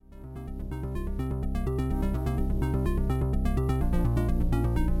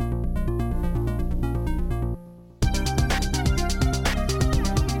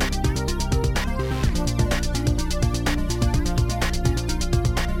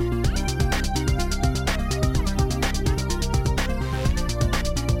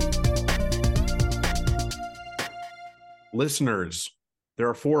listeners, there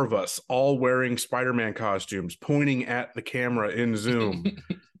are four of us all wearing Spider-Man costumes, pointing at the camera in Zoom.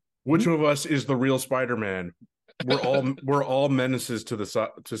 Which of us is the real Spider-Man? We're all menaces to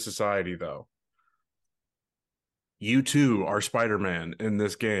society, though. You too are Spider-Man in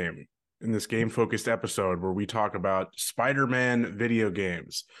this game-focused episode where we talk about Spider-Man video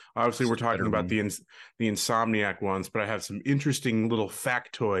games. Obviously, we're talking about the Insomniac ones, but I have some interesting little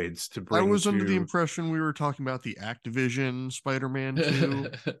factoids to bring. I was under the impression we were talking about the Activision Spider-Man 2.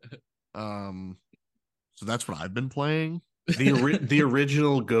 So that's what I've been playing. The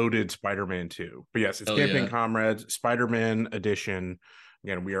original goated Spider-Man 2. But yes, it's Campaign Comrades, Spider-Man Edition.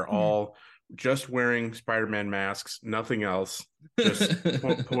 Again, we are all just wearing Spider-Man masks, nothing else, just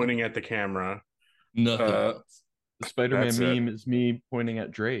pointing at the camera. Nothing else. The Spider-Man meme is me pointing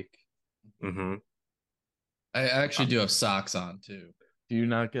at Drake. Mm-hmm. I actually do have socks on too. Do you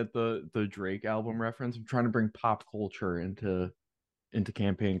not get the Drake album reference? I'm trying to bring pop culture into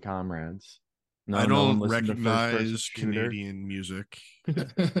Campaign Comrades. I don't recognize Canadian music.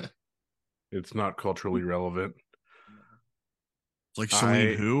 It's not culturally relevant. It's like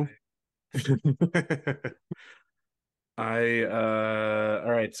Celine who? All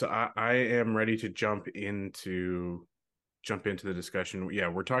right, so I am ready to jump into the discussion. Yeah,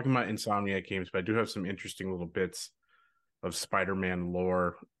 we're talking about Insomniac games, but I do have some interesting little bits of Spider-Man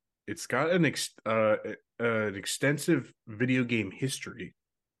lore. It's got an extensive video game history.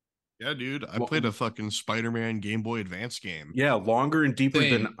 Yeah, dude, I played a fucking Spider-Man Game Boy Advance game. Yeah, longer and deeper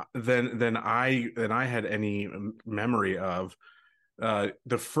than I had any memory of.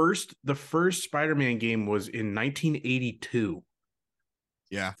 The first Spider-Man game was in 1982.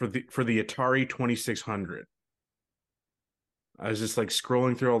 Yeah, for the Atari 2600. I was just like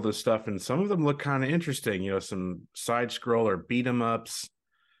scrolling through all this stuff, and some of them look kind of interesting. You know, some side scroller beat 'em ups.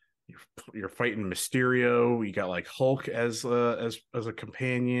 You're fighting Mysterio. You got like Hulk as a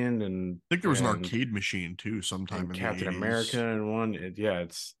companion, and I think there was an arcade machine too sometime in Captain the 80s. America and one.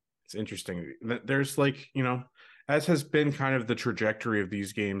 It's interesting. There's like, you know, as has been kind of the trajectory of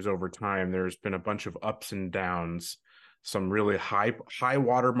these games over time, there's been a bunch of ups and downs, some really high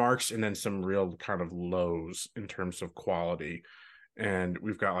watermarks, and then some real kind of lows in terms of quality. And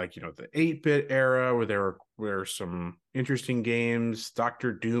we've got, like, you know, the 8-bit era where there were some interesting games.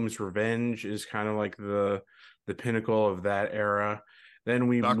 Dr. Doom's Revenge is kind of like the pinnacle of that era. Then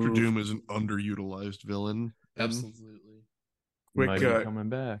Dr. Doom is an underutilized villain. Absolutely. Quick coming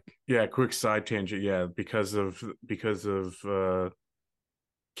back. Yeah, quick side tangent. Yeah, because of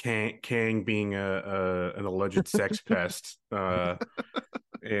Kang being an alleged sex pest.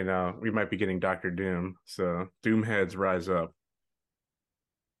 You know, we might be getting Dr. Doom. So Doom heads rise up.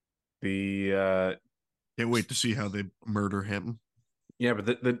 Can't wait to see how they murder him. Yeah, but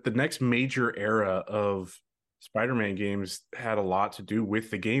the next major era of Spider-Man games had a lot to do with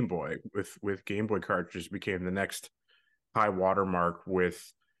the Game Boy. With Game Boy cartridges became the next high watermark.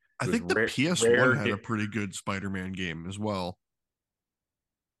 With I think the PS1 had a pretty good Spider-Man game as well,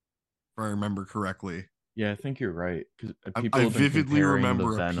 if I remember correctly. Yeah, I think you're right. I vividly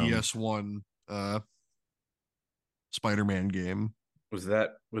remember a PS1 Spider-Man game. Was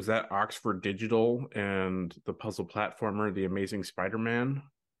that Oxford Digital and the puzzle platformer The Amazing Spider-Man?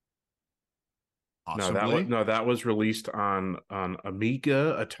 Possibly. That was released on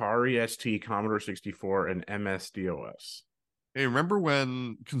Amiga, Atari ST, Commodore 64, and MS-DOS. Hey, remember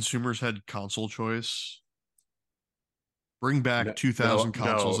when consumers had console choice? Bring back 2000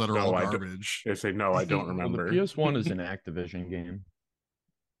 consoles that are all garbage. I say no, I don't remember. Well, the PS1 is an Activision game.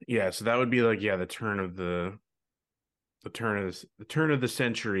 Yeah, so that would be like, yeah, the turn of the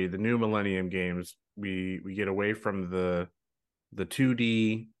century, the new millennium games. We get away from the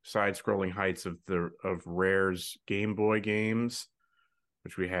 2D side-scrolling heights of Rare's Game Boy games,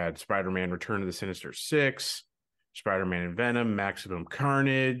 which we had Spider-Man: Return of the Sinister Six, Spider-Man and Venom, Maximum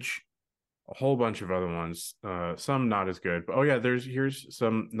Carnage, a whole bunch of other ones. Some not as good. But here's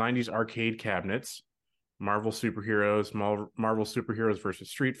some 90s arcade cabinets. Marvel Superheroes, Marvel Superheroes versus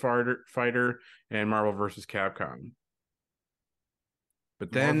Street Fighter, and Marvel versus Capcom.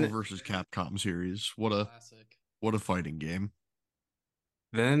 But then Marvel versus Capcom series, what a fighting game.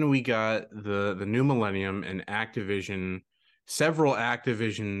 Then we got the new millennium, and Activision. Several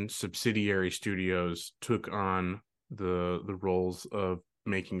Activision subsidiary studios took on the roles of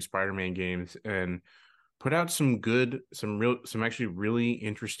making Spider-Man games and put out some actually really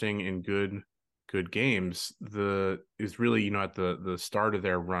interesting and good games. Is really, you know, at the start of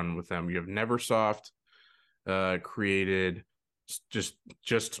their run with them. You have Neversoft created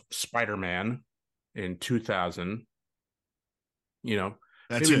just Spider-Man in 2000. You know,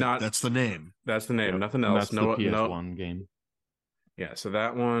 That's Maybe it. not. That's the name. That's the name. Yep. Nothing And else. that's the PS1 game. Yeah, so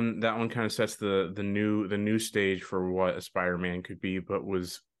that one kind of sets the new stage for what a Spider-Man could be, but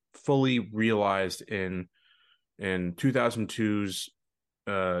was fully realized in 2002's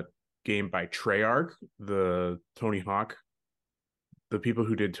game by Treyarch, the Tony Hawk. The people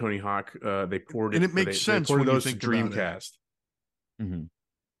who did Tony Hawk, they poured And it. it makes sense they ported when you those to think about it. Dreamcast. Mm-hmm.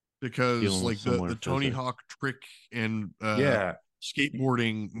 Because Dealing with like similar the Tony physics. Hawk trick and Yeah,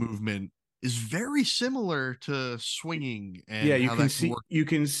 skateboarding movement is very similar to swinging and yeah, how that can work. you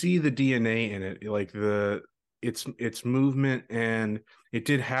can see the DNA in it, like its movement, and it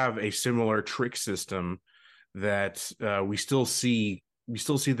did have a similar trick system that we still see the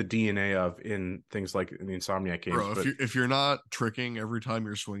DNA of in things like in the Insomniac games. Bro, but if you're not tricking every time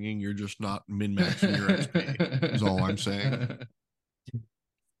you're swinging, you're just not min-maxing your XP. Is all I'm saying.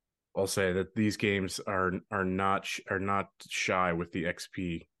 I'll say that these games are not shy with the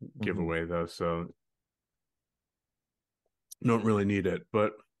XP giveaway though, so don't really need it.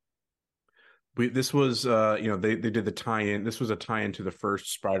 But this was they did the tie-in. This was a tie-in to the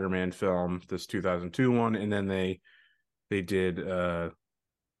first Spider-Man film, this 2002 one, and then they did the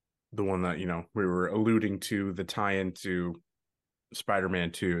one that we were alluding to, the tie-in to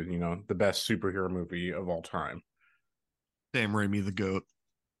Spider-Man 2, the best superhero movie of all time. Sam Raimi, the GOAT.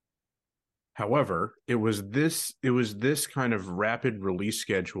 However, it was this kind of rapid release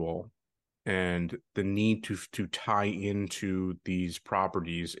schedule and the need to tie into these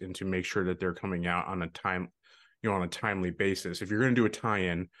properties and to make sure that they're coming out on a timely basis. If you're going to do a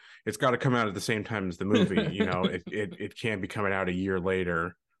tie-in, it's got to come out at the same time as the movie. It can't be coming out a year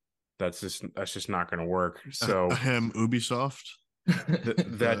later. That's just not going to work. So Ubisoft.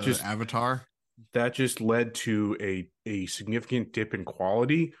 That just Avatar. That just led to a significant dip in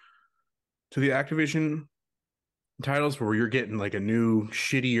quality to the Activision titles, where you're getting like a new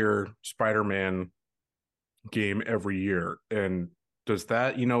shittier Spider-Man game every year. And does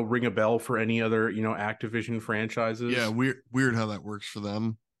that ring a bell for any other Activision franchises? Yeah, weird how that works for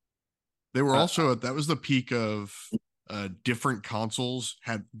them. They were also that was the peak of different consoles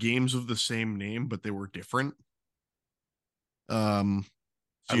had games of the same name, but they were different. So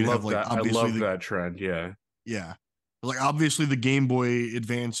I love that. I love that trend. Yeah. Like obviously the Game Boy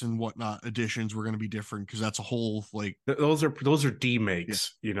Advance and whatnot editions were going to be different because that's a whole like those are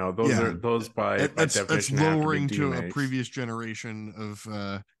D-makes. Yeah. Those by definition that's lowering to a D-makes. previous generation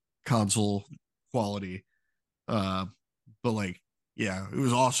of console quality. But like yeah, it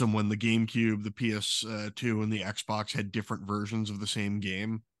was awesome when the GameCube, the PS2, and the Xbox had different versions of the same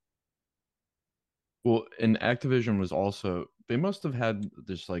game. Well, and Activision was also, they must have had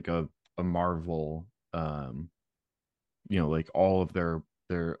just like a Marvel like all of their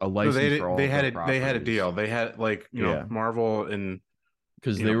a license for all they of had their they had a properties. deal. They had like Marvel, and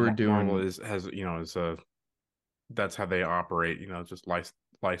because they were doing Marvel is that's how they operate. Just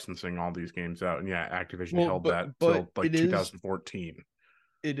licensing all these games out, and Activision held that till like 2014.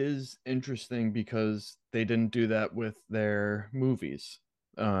 It is interesting because they didn't do that with their movies,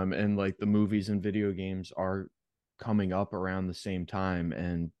 and like the movies and video games are coming up around the same time,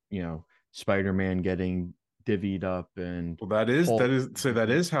 and Spider-Man getting divvied up, and that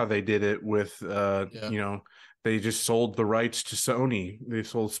is how they did it with they just sold the rights to Sony. They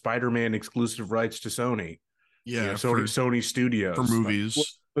sold Spider-Man exclusive rights to Sony. Sony Studios for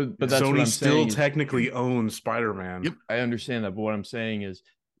movies. But that's Sony what I'm still saying technically owns Spider-Man. Yep, I understand that, but what I'm saying is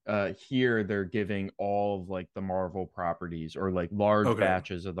here they're giving all of like the Marvel properties, or like large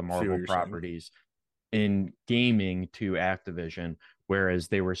batches of the Marvel properties in gaming to Activision, whereas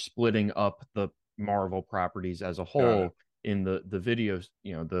they were splitting up the Marvel properties as a whole in the videos,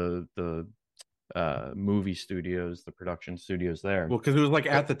 the movie studios, the production studios there. Well, because it was like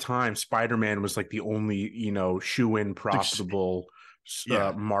at the time, Spider-Man was like the only shoe-in profitable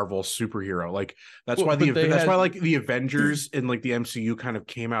Marvel superhero. Like that's why like the Avengers and like the MCU kind of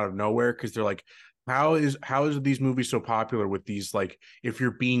came out of nowhere, because they're like, how is these movies so popular with these, like, if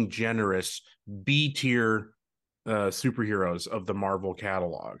you're being generous, B-tier superheroes of the Marvel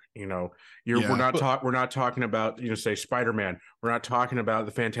catalog? We're not talking about say Spider-Man. We're not talking about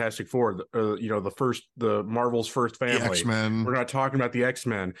the Fantastic Four, the Marvel's first family. The X-Men. We're not talking about the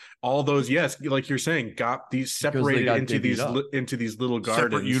X-Men. All those, yes, like you're saying, got these separated into these little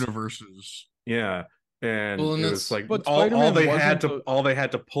gardens, separate universes. Yeah. And it was like all they had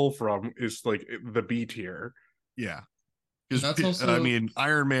to pull from is like the B tier. Yeah. Because I mean,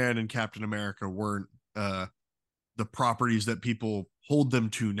 Iron Man and Captain America weren't the properties that people hold them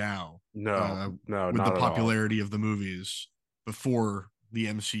to now. No, with the popularity of the movies before the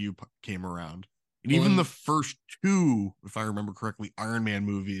MCU came around. And even the first two, if I remember correctly, Iron Man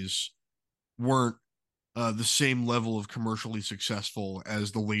movies weren't the same level of commercially successful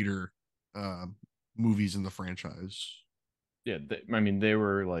as the later movies in the franchise. Yeah, I mean, they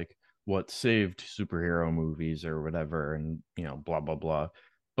were like what saved superhero movies or whatever, and blah blah blah.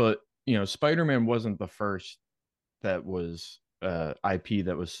 But Spider-Man wasn't the first that was IP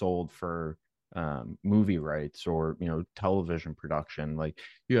that was sold for movie rights or television production. Like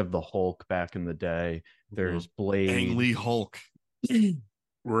you have the Hulk back in the day. There's Blade. Ang Lee Hulk.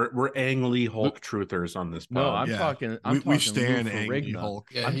 We're Ang Lee Hulk truthers on this pod. No, I'm talking. We stand Ang Lee Hulk.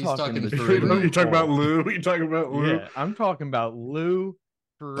 Yeah, I'm he's talking you talking about Lou? You talking about Lou? Yeah, I'm talking about Lou.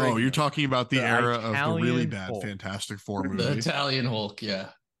 Oh, you're talking about the era of the really bad Hulk. Fantastic Four movie. The Italian Hulk, yeah.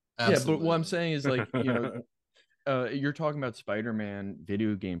 Absolutely. Yeah, but what I'm saying is like, you're talking about Spider-Man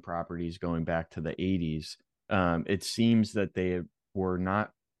video game properties going back to the 80s. It seems that they were not,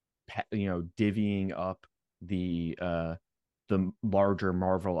 divvying up the larger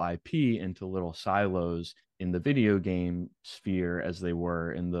Marvel IP into little silos in the video game sphere as they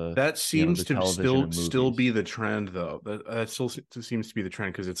were in the that seems the to still be the trend though. That still seems to be the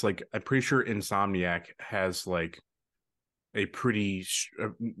trend because it's like I'm pretty sure Insomniac has like a pretty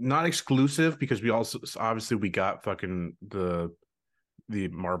not exclusive because we also obviously we got fucking the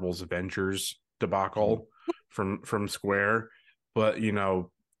Marvel's Avengers debacle from Square, but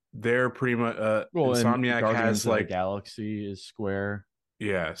they're pretty much Insomniac has like Galaxy is Square.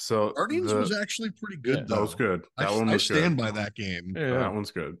 Yeah, so Guardians was actually pretty good. Though. That was good. I stand by that game. Yeah. That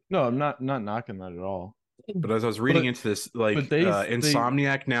one's good. No, I'm not knocking that at all. But as I was reading into this, like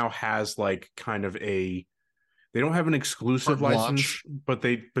Insomniac now has like kind of they don't have an exclusive license, but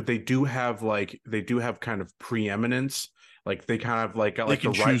they do have kind of preeminence. Like they kind of like got they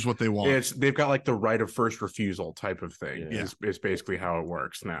can choose what they want. They've got like the right of first refusal type of thing. Yeah. Is basically how it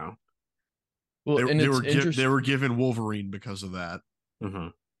works now. Well, they were given Wolverine because of that. Mm-hmm.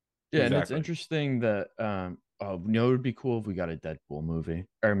 Yeah, exactly. And it's interesting that it would be cool if we got a Deadpool movie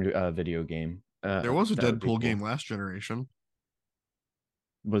or video game. There was a Deadpool game last generation.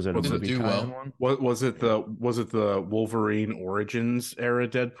 Was it a movie one? Was it the Wolverine Origins era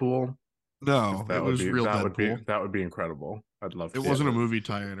Deadpool? No, it was real Deadpool. That would be incredible. I'd love to. It wasn't a movie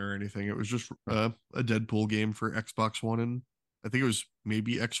tie-in or anything. It was just a Deadpool game for Xbox One, and I think it was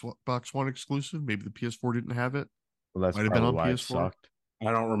maybe Xbox One exclusive. Maybe the PS4 didn't have it. Well, that's might have been on PS4. It sucked.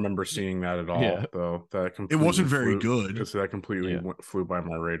 I don't remember seeing that at all, though. That it wasn't very good. So that completely flew by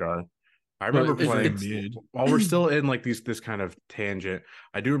my radar. I remember playing while we're still in like this kind of tangent.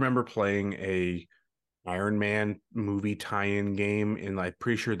 I do remember playing a Iron Man movie tie-in game in like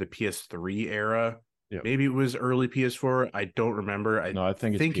pretty sure the PS3 era. Yep. Maybe it was early PS4. I don't remember. I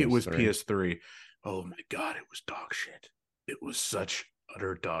think it was PS3. Oh my god, it was dog shit. It was such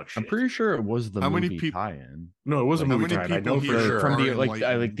utter dog shit. I'm pretty sure it was the movie tie-in. No, it wasn't movie tie-in. I know for sure. From the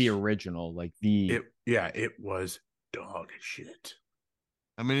like the original, like the it was dog shit.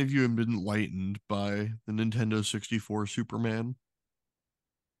 How many of you have been enlightened by the Nintendo 64 Superman?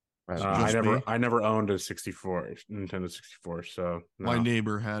 I never owned a Nintendo 64, so no. My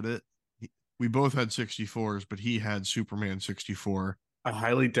neighbor had it. We both had 64s, but he had Superman 64. I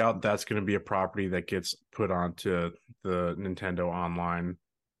highly doubt that's going to be a property that gets put onto the Nintendo Online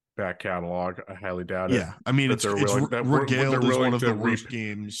back catalog. I highly doubt it. Yeah, I mean, it's regaled as one of the worst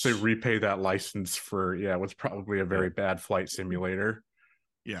games. To repay that license for what's probably a very bad flight simulator.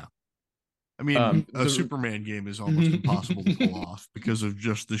 Yeah. I mean, a Superman game is almost impossible to pull off because of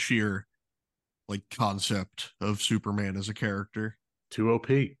just the sheer like concept of Superman as a character. Too OP.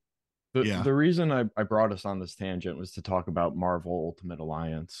 The reason I brought us on this tangent was to talk about Marvel Ultimate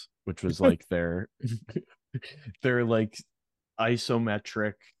Alliance, which was like their like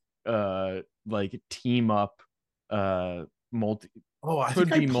isometric like team up multi. Oh, I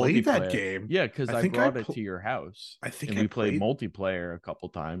think I played that game. Yeah, because I brought it to your house. I think we played multiplayer a couple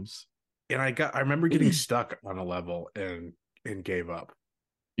times. And I remember getting stuck on a level and gave up.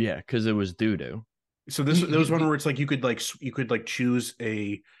 Yeah, because it was doo-doo. So there was one where it's like you could choose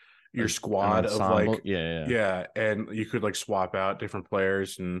your squad of like and you could like swap out different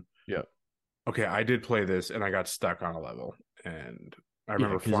players and okay, I did play this and I got stuck on a level and I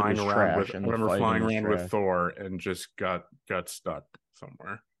remember flying around with Thor and just got stuck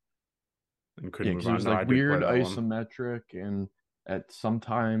somewhere and couldn't move on. It was like weird isometric and at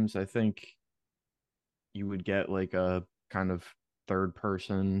sometimes I think you would get like a kind of third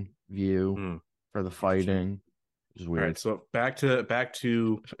person view for the fighting. Which is weird. All right, so back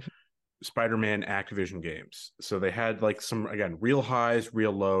to Spider-Man Activision games. So they had like some, again, real highs,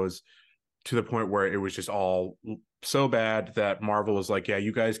 real lows, to the point where it was just all so bad that Marvel was like, yeah,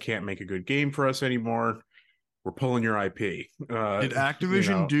 you guys can't make a good game for us anymore. We're pulling your IP. Did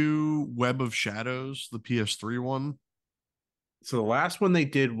Activision do Web of Shadows, the PS3 one? So the last one they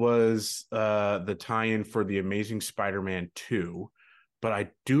did was the tie-in for the Amazing Spider-Man 2, but I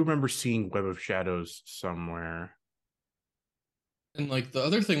do remember seeing Web of Shadows somewhere. And like the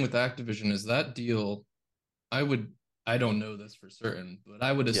other thing with Activision is that deal, I don't know this for certain, but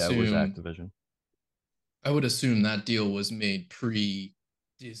I would assume it was Activision. I would assume that deal was made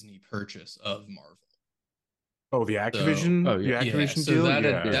pre-Disney purchase of Marvel. Oh, the Activision, the Activision so deal.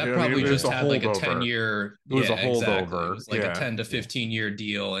 That probably just had like a 10-year. It was a holdover. Exactly. It was like a 10 to 15-year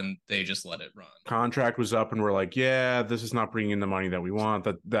deal, and they just let it run. Contract was up, and we're like, yeah, this is not bringing in the money that we want.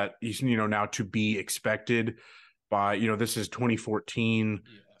 That now to be expected by this is 2014.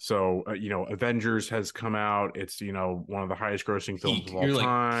 Yeah. So Avengers has come out. It's one of the highest grossing films of all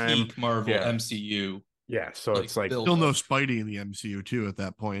time. Peak Marvel MCU. Yeah, so it's like still no Spidey in the MCU too at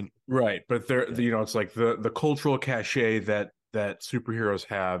that point, right? But there, it's like the cultural cachet that superheroes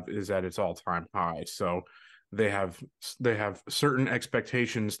have is at its all-time high. So they have certain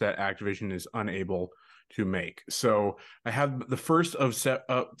expectations that Activision is unable to make. So I have the first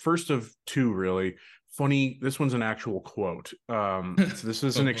of two really funny. This one's an actual quote. So this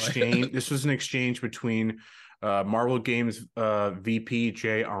is an exchange. This was an exchange between Marvel Games VP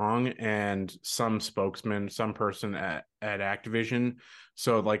Jay Ong and some spokesman, some person at Activision.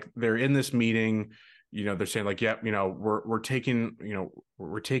 So like they're in this meeting, they're saying like, yep, we're taking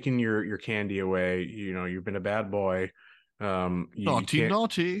your candy away. You've been a bad boy.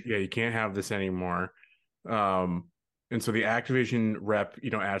 Naughty. Yeah, you can't have this anymore. And so the Activision rep,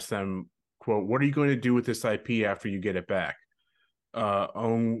 asked them, quote, "What are you going to do with this IP after you get it back?"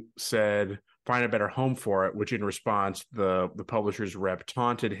 Ong said, "Find a better home for it," which in response, the publisher's rep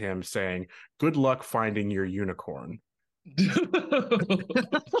taunted him, saying, "Good luck finding your unicorn."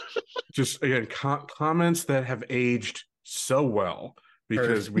 Just again, comments that have aged so well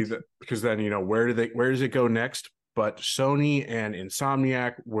because then where does it go next? But Sony and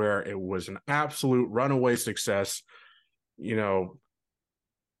Insomniac, where it was an absolute runaway success,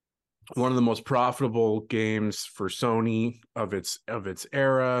 one of the most profitable games for Sony of its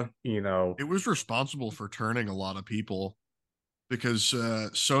era. It was responsible for turning a lot of people because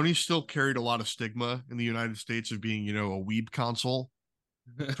Sony still carried a lot of stigma in the United States of being, a weeb console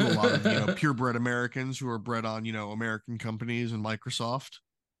to a lot of, purebred Americans who are bred on, American companies and Microsoft.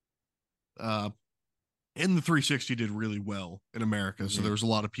 And the 360 did really well in America. So there was a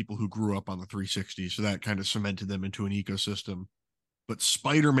lot of people who grew up on the 360. So that kind of cemented them into an ecosystem. But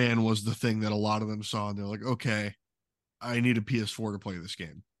Spider-Man was the thing that a lot of them saw, and they're like, okay, I need a PS4 to play this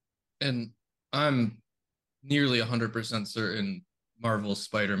game. And I'm nearly 100% certain Marvel's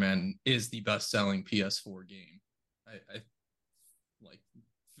Spider-Man is the best-selling PS4 game. I like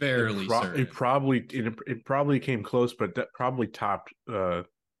fairly certain. It probably came close, but that probably topped God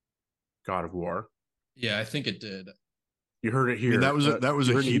of War. Yeah, I think it did. You heard it here. I mean, that was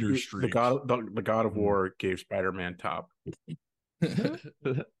a heater streak. The God of War gave Spider-Man top.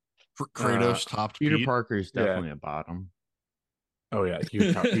 Kratos topped Peter Parker is definitely a bottom. Oh yeah,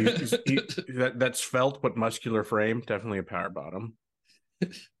 that's svelte but muscular frame, definitely a power bottom.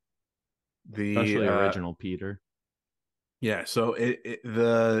 Especially original Peter. Yeah, so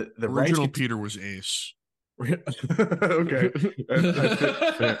the original Peter was ace. Okay.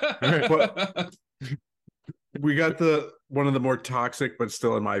 But we got one of the more toxic, but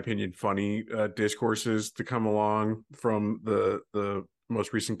still, in my opinion, funny discourses to come along from the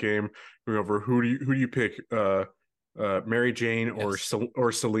most recent game. Going over who do you pick, Mary Jane or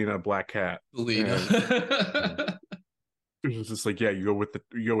Selena Black Cat? Selena. It was just like, yeah, you go with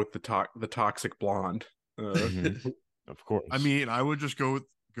the toxic blonde. Of course. I mean, I would just go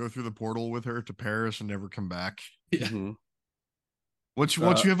through the portal with her to Paris and never come back. Yeah. Mm-hmm. Once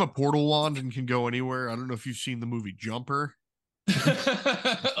you have a portal wand and can go anywhere, I don't know if you've seen the movie Jumper.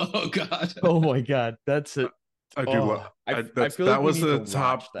 Oh God! Oh my God! That's it. I do. I feel that was the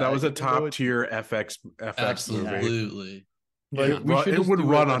top. That was a top tier FX Absolutely. movie. It would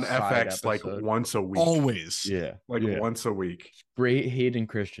run on FX like once a week. Always. Yeah. Once a week. Great Hayden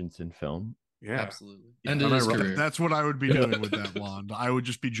Christensen film. Yeah, absolutely. And that's what I would be doing with that wand. I would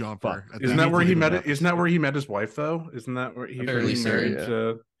just be Jumper. Isn't that where he met it? Isn't that where he met his wife though? Isn't that where he's married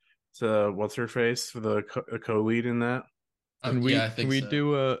to what's her face for the co-lead in that? Can we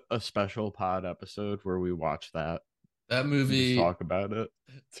do a special pod episode where we watch that? That movie. Just talk about it.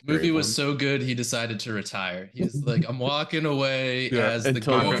 Movie was so good he decided to retire. He's like, I'm walking away as the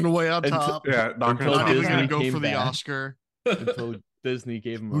walking away on top. Not even gonna go for the Oscar until Disney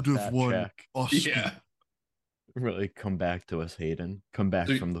gave him a fat check. Oscar. Yeah. Really come back to us, Hayden. Come back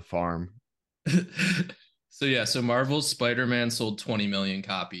So- from the farm. So Marvel's Spider-Man sold 20 million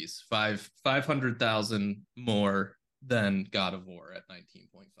copies, 500,000 more than God of War at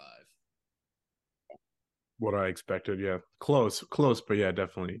 19.5. What I expected, yeah. Close, but yeah,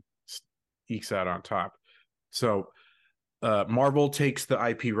 definitely ekes out on top. So Marvel takes the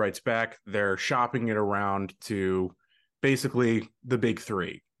IP rights back. They're shopping it around to basically the big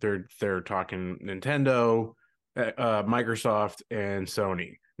three. They're talking Nintendo, Microsoft, and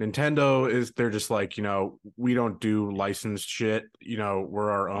Sony. Nintendo they're just like, we don't do licensed shit.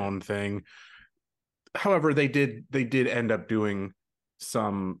 We're our own thing. However, they did end up doing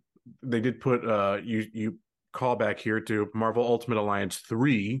some. They did put you call back here to Marvel Ultimate Alliance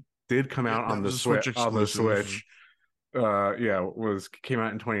 3 did come out on the Switch came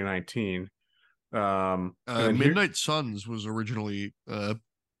out in 2019. Midnight Suns was originally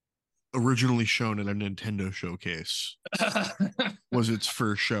shown at a Nintendo showcase. Was its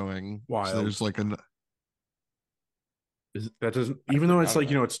first showing. Wild. So there's like that doesn't, even though it's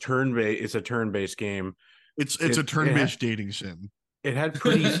like, it's turn-based, it's a turn-based game. It's a turn-based dating sim. It had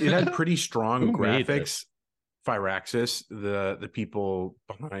pretty strong graphics. Firaxis, the people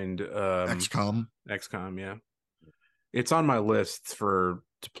behind XCOM, yeah. It's on my list to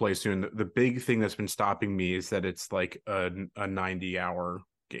play soon. The big thing that's been stopping me is that it's like a 90-hour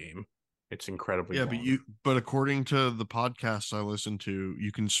game. It's incredibly long. But according to the podcasts I listen to,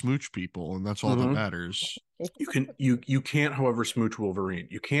 you can smooch people, and that's all that matters. You can't, however, smooch Wolverine.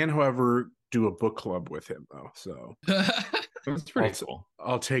 You can, however, do a book club with him though. So that's pretty cool.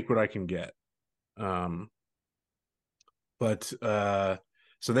 I'll take what I can get.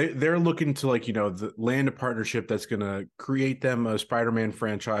 So they're looking to, like, land a partnership that's going to create them a Spider-Man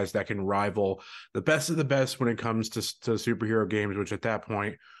franchise that can rival the best of the best when it comes to superhero games, which at that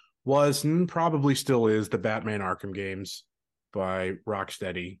point was and probably still is the Batman Arkham games by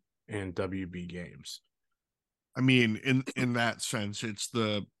Rocksteady and WB Games. I mean, in that sense, it's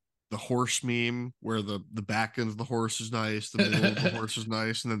the horse meme where the back end of the horse is nice, the middle of the horse is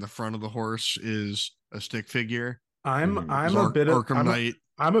nice, and then the front of the horse is a stick figure. I'm a bit of Arkham Knight.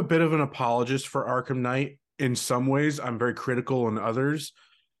 I'm a bit of an apologist for Arkham Knight in some ways. I'm very critical in others.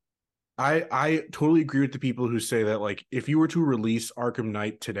 I totally agree with the people who say that, like, if you were to release Arkham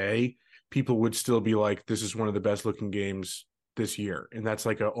Knight today, people would still be like, this is one of the best looking games this year. And that's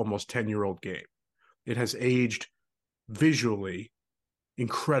like a almost 10-year-old game. It has aged visually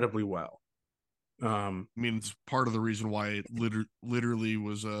incredibly well. I mean, it's part of the reason why it literally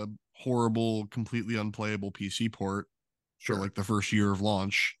was a horrible, completely unplayable PC port for like the first year of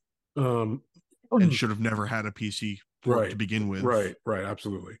launch. And should have never had a PC port to begin with. Right,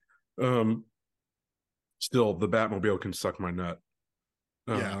 absolutely. Still, the Batmobile can suck my nut.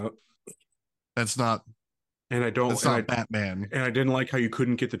 That's not. And I don't. That's not Batman. And I didn't like how you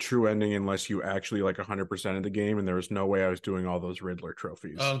couldn't get the true ending unless you actually like 100% of the game, and there was no way I was doing all those Riddler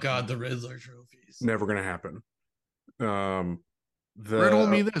trophies. Oh God, the Riddler trophies. Never gonna happen. Riddle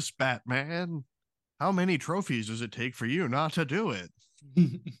me this, Batman. How many trophies does it take for you not to do it?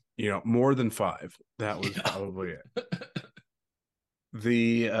 More than 5. That was probably it.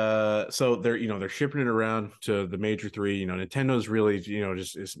 So they're shipping it around to the major 3. Nintendo's really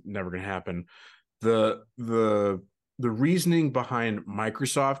just is never gonna happen. The reasoning behind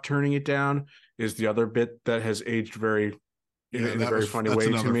Microsoft turning it down is the other bit that has aged in a very funny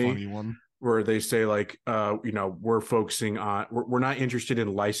way to me. Funny one. Where they say, like, we're focusing on, we're not interested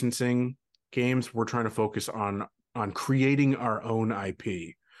in licensing games. We're trying to focus on creating our own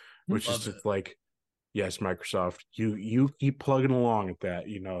IP, which is just like, yes, Microsoft, you keep plugging along at that.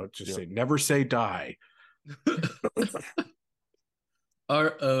 Never say die.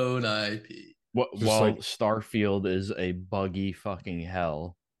 Our own IP. While Starfield is a buggy fucking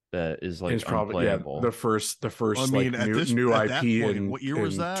hell that is like unplayable. The first new IP in what year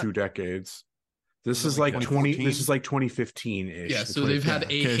was that? 2 decades. This is like 20. This is like 2015-ish. Yeah, so they've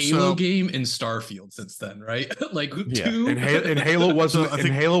had a Halo game and Starfield since then, right? Like 2. And Halo wasn't.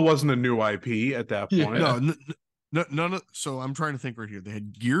 Halo wasn't a new IP at that point. No, none of. So I'm trying to think right here. They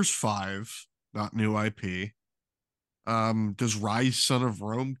had Gears 5, not new IP. Does Rise Son of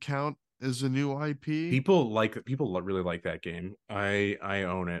Rome count as a new IP? People really like that game. I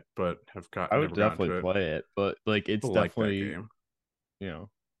own it, but I would definitely play it, but like it's definitely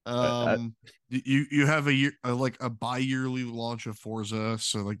you have a bi-yearly launch of Forza,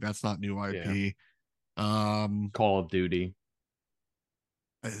 so like that's not new IP. Call of Duty.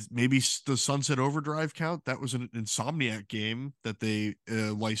 Maybe the Sunset Overdrive count? That was an Insomniac game that they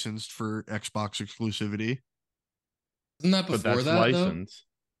licensed for Xbox exclusivity. Isn't that before that licensed?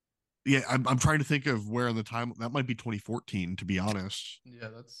 Yeah, I'm trying to think of where in the time that might be 2014, to be honest. Yeah,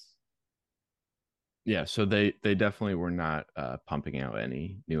 that's Yeah, so they definitely were not pumping out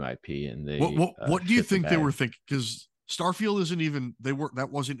any new IP, and What they what do you shit the think they were bed. thinking? Because Starfield isn't even that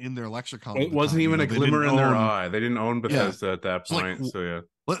wasn't in their lexicon at It the wasn't time. even a They didn't glimmer in their own. eye. They didn't own Yeah, Bethesda at that it's like point. So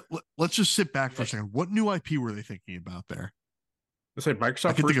yeah, let's just sit back for a yeah. second. What new IP were they thinking about there? let's say I Microsoft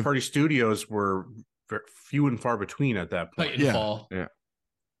can think first of party studios were few and far between at that point. Titanfall. Yeah.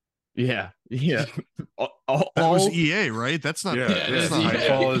 that was EA, right? That's not Yeah, Yeah, it yeah. that's is not EA.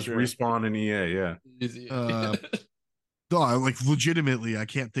 Titanfall is Sure. Respawn and EA. Yeah, Easy. no, like legitimately, I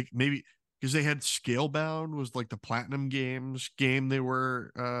can't think maybe because they had Scalebound was like the Platinum Games game they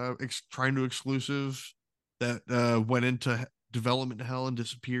were trying to exclusive that went into development hell and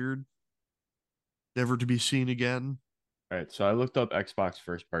disappeared, never to be seen again. All right, so I looked up Xbox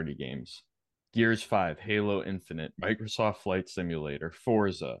first party games. Gears 5, Halo Infinite, Microsoft Flight Simulator,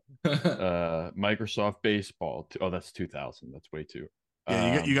 Forza, Microsoft Baseball. Oh, that's 2000. That's way too.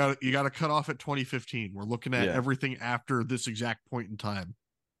 Yeah, you got to cut off at 2015. We're looking at Yeah. everything after this exact point in time.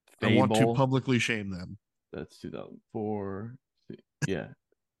 Fable, I want to publicly shame them. that's 2004. Yeah.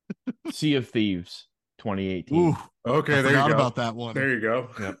 Sea of Thieves, 2018. Ooh, okay. I There you forgot go. about that one. There you go.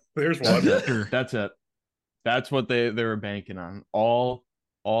 Yep. There's That's one. it. Sure. That's it. That's what they were banking on. All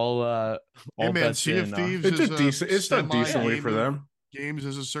Hey man, bets Sea of in. Thieves It's is a a decent. It's done decently for them. games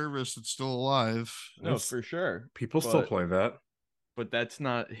as a service that's still alive. No, for sure. People still play that. But that's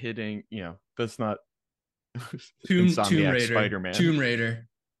not hitting. That's not Tomb Insomniac Raider. Spider-Man. Tomb Raider.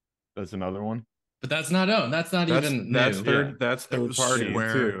 That's another one. But that's not owned. That's not even That's new. third. Yeah. That's third was party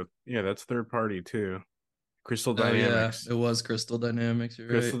Square. too. Yeah, that's third party too. Crystal Oh yeah, Dynamics. it was Crystal Dynamics. You're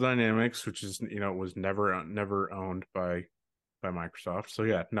Crystal right. Dynamics, which is was never owned by Microsoft. So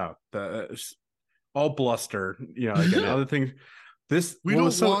yeah, no, that's all bluster. Again, other things. We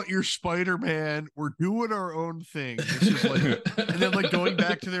don't want your Spider-Man. We're doing our own thing. This is like, and then like going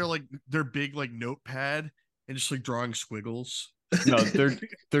back to their big like notepad and just like drawing squiggles. No,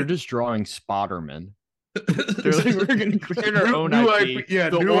 they're just drawing Spotterman. They're like, we're going to create our own new IP. IP. Yeah,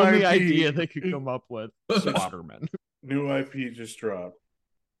 the new only IP. idea they could come up with, Spotterman. New IP just dropped.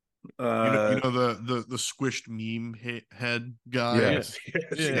 You know the squished meme head guy. Yes,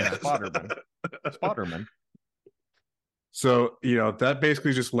 Yeah. Spotterman. So that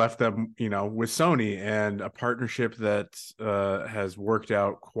basically just left them with Sony and a partnership that has worked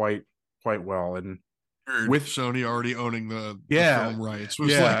out quite well, and with Sony already owning the film rights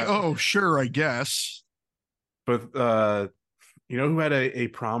was like, oh sure, I guess. But who had a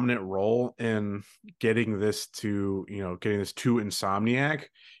prominent role in getting this to Insomniac,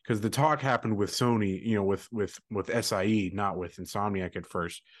 because the talk happened with Sony, with SIE, not with Insomniac at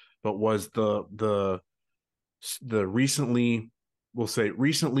first, but was the recently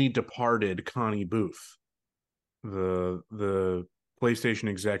departed Connie Booth, the PlayStation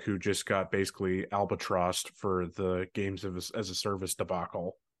exec who just got basically albatrossed for the games as a service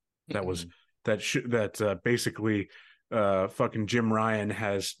debacle. That was basically fucking Jim Ryan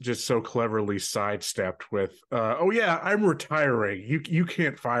has just so cleverly sidestepped with oh yeah, I'm retiring, you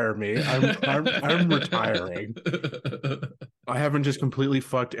can't fire me, I'm retiring. I haven't just completely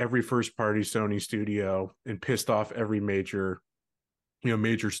fucked every first party Sony studio and pissed off every major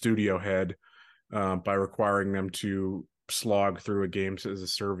studio head by requiring them to slog through a games as a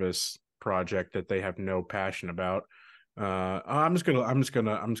service project that they have no passion about. I'm just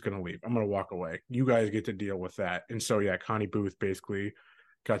gonna leave. I'm gonna walk away. You guys get to deal with that. And so yeah, Connie Booth basically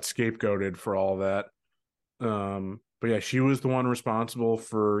got scapegoated for all that. But yeah, she was the one responsible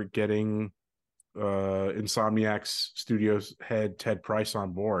for getting Insomniac's studios head Ted Price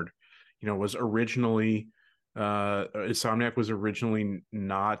on board. Was originally Insomniac was originally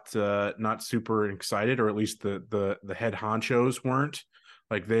not super excited, or at least the head honchos weren't.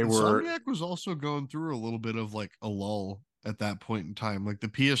 Like Insomniac was also going through a little bit of like a lull at that point in time. Like the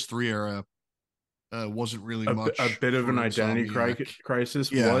PS3 era wasn't really much. A bit of an identity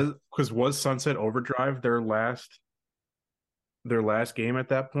crisis. Yeah. Was Sunset Overdrive their last game at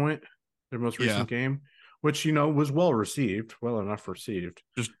that point? Their most recent game, which was well enough received.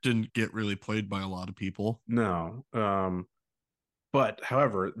 Just didn't get really played by a lot of people. No. But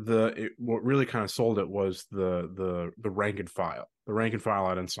however, what really kind of sold it was the rank and file. The rank and file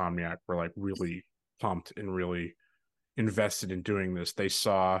at Insomniac were like really pumped and really invested in doing this. They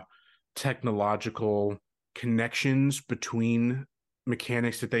saw technological connections between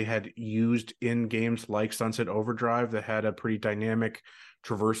mechanics that they had used in games like Sunset Overdrive that had a pretty dynamic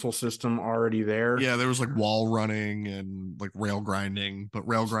traversal system already there. Yeah, there was like wall running and like rail grinding, but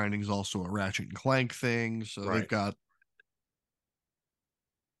rail grinding is also a Ratchet and Clank thing. So they've got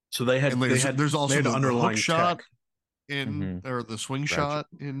So they had there's also the underlying hook shot tech or the swing Ratchet, shot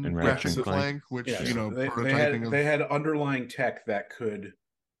in Ratchet Ratchet and and Clank. Clank, which yeah, prototyping they had underlying tech that could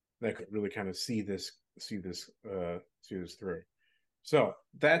really kind of see this through. So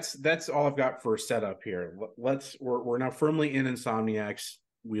that's all I've got for a setup here. We're now firmly in Insomniac's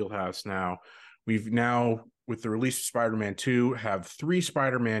wheelhouse now. We've now, with the release of Spider-Man 2, have 3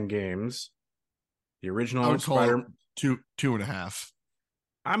 Spider-Man games. The original I would call Spider it 2.5.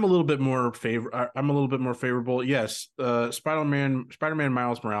 I'm a little bit more favorable. Yes, Spider-Man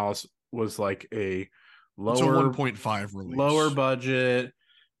Miles Morales was like a It's a lower 1.5 release. lower budget,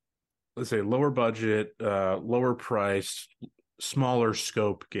 let's say lower budget, lower priced, smaller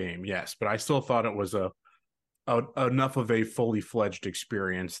scope game. Yes, but I still thought it was enough of a fully fledged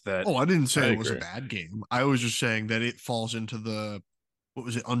experience that I didn't say I it was a agree. bad game. I was just saying that it falls into the, what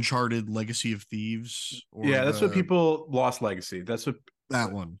was it, Uncharted Legacy of Thieves? Or yeah, that's what people Lost Legacy. That's what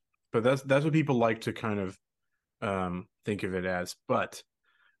that one. But that's what people like to kind of think of it as. But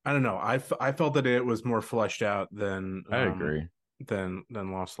I don't know. I felt that it was more fleshed out than I agree. than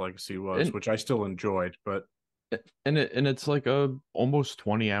Lost Legacy was, which I still enjoyed. But it's like a almost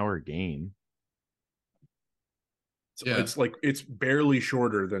 20-hour game. It's like it's barely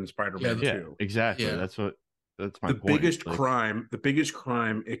shorter than Spider-Man 2. Yeah, exactly. Yeah. That's my the point. Biggest crime, the biggest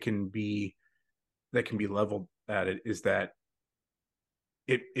crime it can be that can be leveled at it is that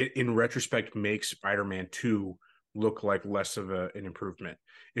it in retrospect makes Spider-Man 2 look like less of an improvement.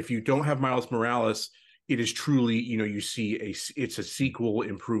 If you don't have Miles Morales, it is truly, you see it's a sequel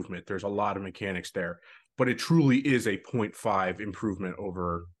improvement. There's a lot of mechanics there, but it truly is a 0.5 improvement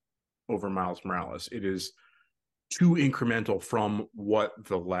over Miles Morales. It is too incremental from what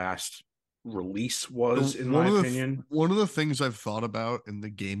the last release was, in my opinion. One of the things I've thought about in the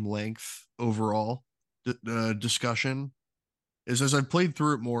game length overall discussion is, as I've played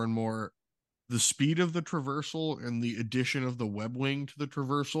through it more and more, the speed of the traversal and the addition of the web wing to the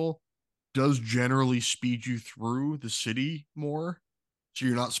traversal does generally speed you through the city more. So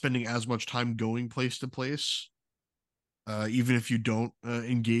you're not spending as much time going place to place. Even if you don't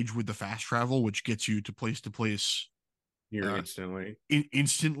engage with the fast travel, which gets you to place instantly.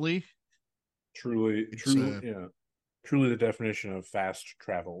 Instantly. Truly, yeah. Truly the definition of fast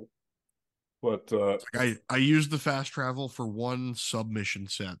travel. But I used the fast travel for one submission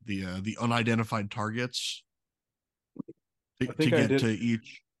set, the unidentified targets, to get to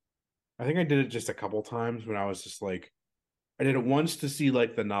each. I think I did it just a couple times when I was just like, I did it once to see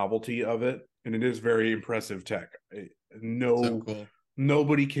like the novelty of it, and it is very impressive tech. So cool.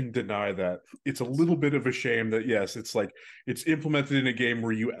 Nobody can deny that. It's a little bit of a shame that yes, it's like it's implemented in a game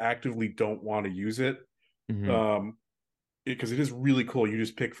where you actively don't want to use it. Mm-hmm. Because it is really cool. You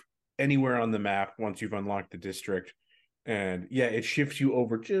just pick anywhere on the map once you've unlocked the district, and yeah, it shifts you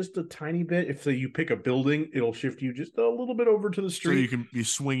over just a tiny bit. If you pick a building, it'll shift you just a little bit over to the street, so you can be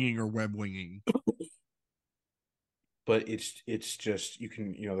swinging or web winging. But it's just, you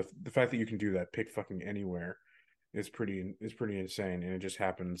can, the fact that you can do that, pick fucking anywhere, is pretty insane, and it just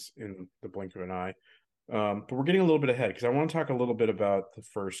happens in the blink of an eye. But we're getting a little bit ahead because I want to talk a little bit about the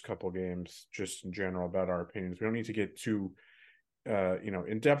first couple games, just in general, about our opinions. We don't need to get too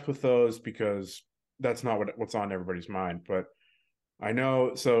in depth with those because that's not what's on everybody's mind. But I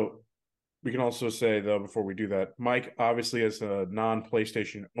know, so we can also say, though, before we do that, Mike, obviously as a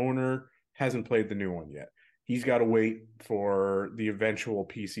non-PlayStation owner, hasn't played the new one yet. He's got to wait for the eventual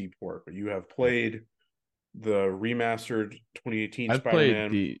PC port, but you have played the remastered 2018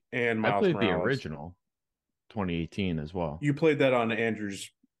 Spider-Man and Miles Morales. The original 2018 as well. You played that on Andrew's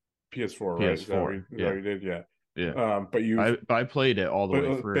PS4, right? Is that what you did? Yeah. Yeah. But I played it all the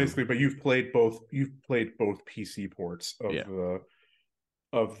way through. Basically, but you've played both PC ports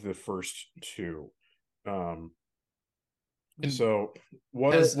of the first two. So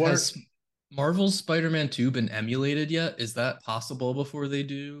has Marvel's Spider-Man 2 been emulated yet? Is that possible before they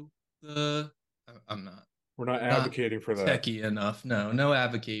do the? I'm not. We're not advocating for that. Techie enough. No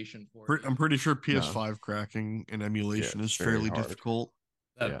advocation for it. I'm pretty sure PS5 cracking and emulation is fairly difficult.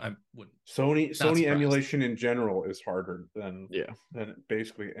 I wouldn't. Sony emulation in general is harder than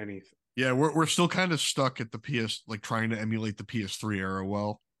basically anything. Yeah, we're still kind of stuck at the PS, like trying to emulate the PS3 era.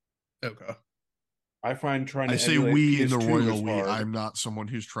 Well, okay. I find trying to say we in the royal we. I'm not someone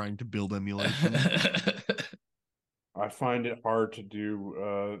who's trying to build emulation. I find it hard to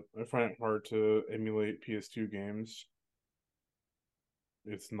do. I find it hard to emulate PS2 games.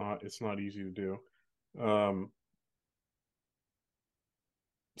 It's not easy to do.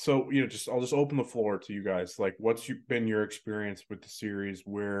 So I'll just open the floor to you guys. Like, what's been your experience with the series?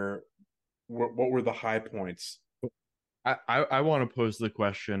 What were the high points I want to pose the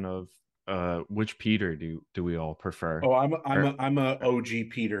question of which Peter do we all prefer? Oh, I'm a OG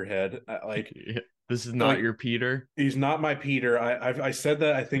Peter head. Like this is not your Peter. He's not my Peter. I said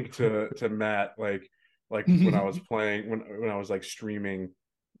that I think to Matt like when I was playing when I was like streaming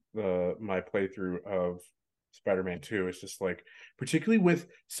my playthrough of Spider-Man 2. It's just like particularly with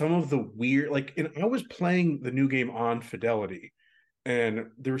some of the weird and I was playing the new game on fidelity, and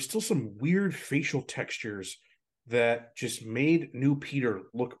there were still some weird facial textures that just made new Peter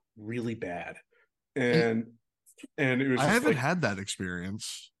look really bad. And it was I just haven't had that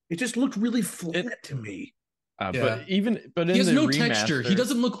experience. It just looked really flat to me. But he has no texture. He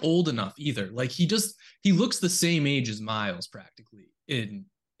doesn't look old enough either. Like he looks the same age as Miles practically in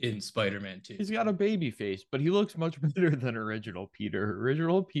Spider-Man 2. He's got a baby face, but he looks much better than original Peter.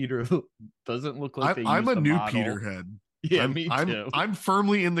 Original Peter doesn't look like I'm a new Peter head. Yeah, me too. I'm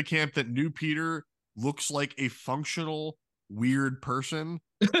firmly in the camp that new Peter looks like a functional weird person.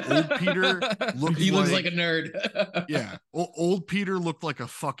 Old Peter looks like a nerd. Yeah, old Peter looked like a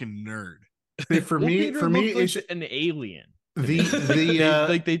fucking nerd. For me, it's an alien.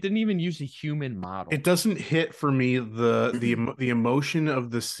 Like they didn't even use a human model. It doesn't hit for me the emotion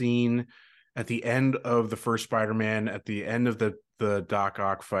of the scene at the end of the first Spider-Man, at the end of the Doc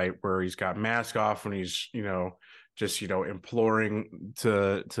Ock fight, where he's got mask off and he's just imploring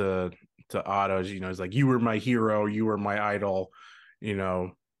to Otto. He's like, "You were my hero, you were my idol,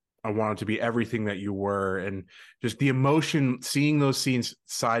 I wanted to be everything that you were." And just the emotion, seeing those scenes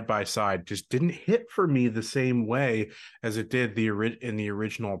side by side, just didn't hit for me the same way as it did in the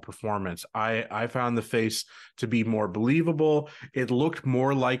original performance. I found the face to be more believable. It looked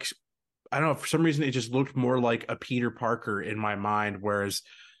more like, I don't know, for some reason it just looked more like a Peter Parker in my mind, whereas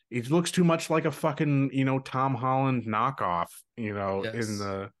it looks too much like a fucking Tom Holland knockoff. Yes.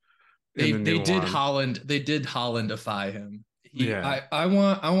 They did Hollandify him. I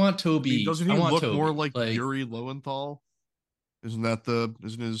want Toby. Doesn't he look more like Yuri Lowenthal? Isn't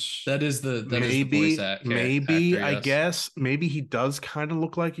his? That is the maybe actor, yes. I guess maybe he does kind of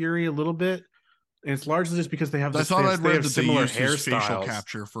look like Yuri a little bit. And it's largely just because they have I thought I'd read that similar they used his facial hairstyles.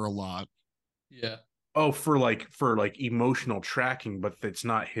 capture for a lot. Yeah. Oh, for emotional tracking, but it's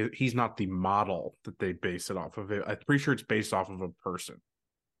not he's not the model that they base it off of. I'm pretty sure it's based off of a person.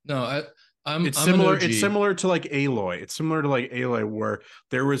 No, it's similar. It's similar to Aloy. It's similar to Aloy, where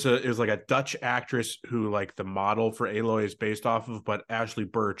it was a Dutch actress who the model for Aloy is based off of, but Ashley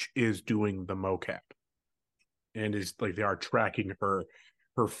Birch is doing the mocap, and is they are tracking her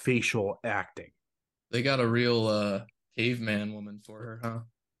facial acting. They got a real caveman woman for her, huh?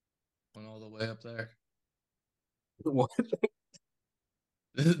 Went all the way up there. What?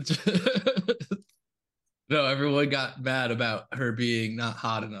 No, everyone got mad about her being not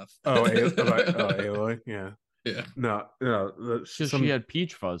hot enough. Aloy, yeah. Yeah. No. She had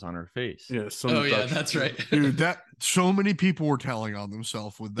peach fuzz on her face. Yeah. Yeah, that's right, dude. That so many people were telling on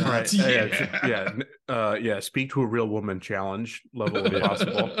themselves with that. Right. Yeah. Speak to a real woman challenge level if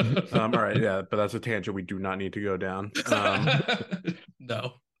possible. All right. Yeah, but that's a tangent we do not need to go down.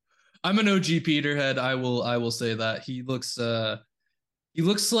 No, I'm an OG Peterhead. I will say that he looks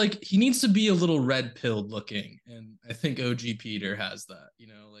like he needs to be a little red pilled looking, and I think OG Peter has that.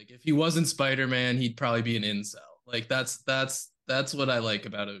 If he wasn't Spider-Man, he'd probably be an incel. That's what I like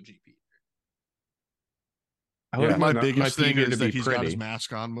about OG Peter. My biggest thing is that he's got his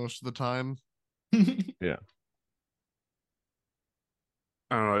mask on most of the time. Yeah.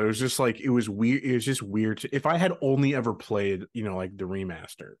 I don't know. It was just it was weird. It was just weird. If I had only ever played, the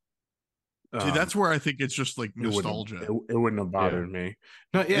remaster. See, that's where I think it's just nostalgia. It wouldn't have bothered me.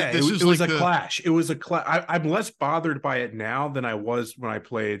 No, yeah, it was a clash. It was a clash. I'm less bothered by it now than I was when I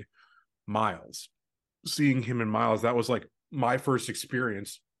played Miles. Seeing him in Miles, that was my first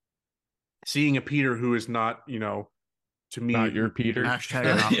experience. Seeing a Peter who is not, to me, not your Peter. Hashtag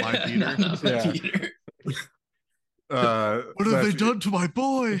not my Peter. Not my Peter. What have they done to my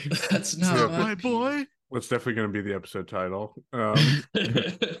boy? That's not my boy. That's definitely going to be the episode title. So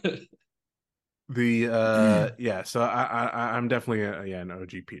I'm definitely an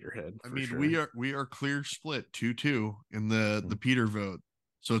OG Peterhead. I mean, sure. we are clear split 2-2 in the Peter vote,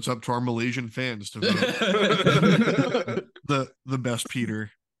 so it's up to our Malaysian fans to vote the best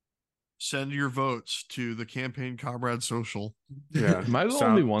Peter. Send your votes to the Campaign Comrade Social. Yeah, am I the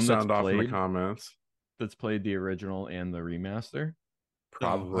only one that's off played in the comments? That's played the original and the remaster?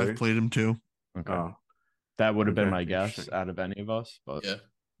 Probably. I've played them too. Okay. Oh. That would have been my guess out of any of us, but yeah.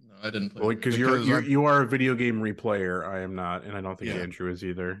 No, I didn't play. Because you are a video game replayer. I am not, and I don't think Andrew is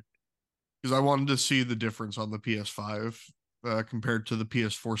either. Because I wanted to see the difference on the PS5 compared to the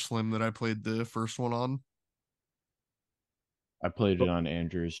PS4 Slim that I played the first one on. I played it on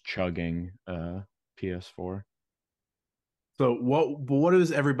Andrew's chugging PS4. So what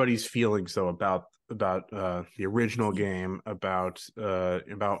is everybody's feelings though about the original game, about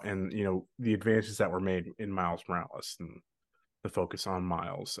and the advances that were made in Miles Morales and the focus on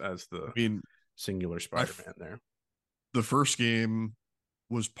Miles as the singular Spider-Man there. The first game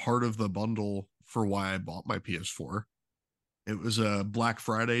was part of the bundle for why I bought my PS4. It was a Black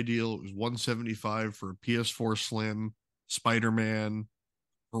Friday deal. It was $175 for PS4 Slim, Spider-Man,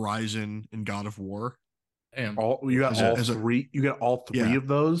 Horizon, and God of War. Damn. You got all three of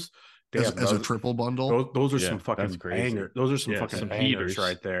those. Damn, as a triple bundle. Those are some fucking bangers. Those are some fucking bangers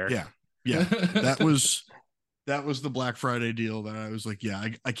right there. Yeah. That was the Black Friday deal that I was like,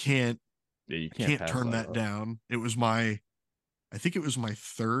 I can't turn that down. It was I think it was my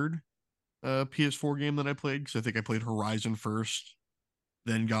third PS4 game that I played, because I think I played Horizon first,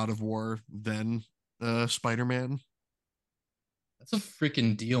 then God of War, then Spider-Man. That's a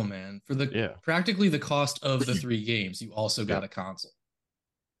freaking deal, man. For practically the cost of the 3 games, you also got a console.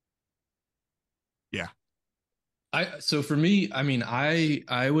 Yeah. So for me, I mean, I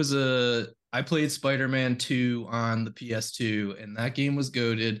played Spider-Man 2 on the PS2, and that game was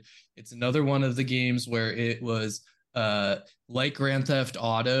goated. It's another one of the games where it was like Grand Theft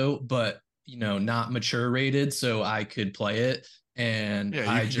Auto, but not mature rated, so I could play it. And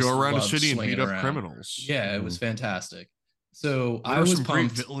I just go around a city and beat up criminals. Yeah, it was fantastic. So there I was some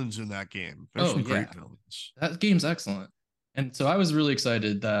pumped. Great villains in that game. There's some great villains. That game's excellent. And so I was really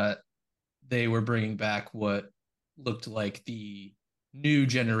excited that they were bringing back what looked like the new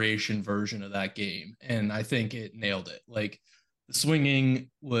generation version of that game. And I think it nailed it. Like, the swinging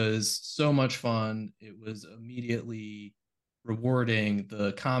was so much fun. It was immediately rewarding.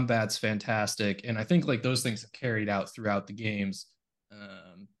 The combat's fantastic. And I think like those things have carried out throughout the games.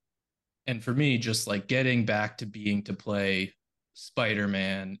 And for me, just like getting back to play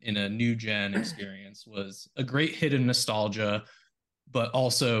Spider-Man in a new gen experience was a great hit of nostalgia, but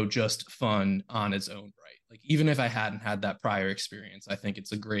also just fun on its own right. Like, even if I hadn't had that prior experience, I think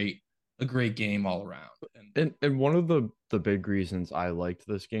it's a great game all around. And one of the big reasons I liked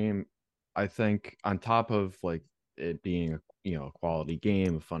this game, I think, on top of like it being a quality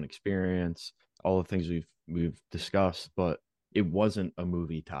game, a fun experience, all the things we've discussed, but it wasn't a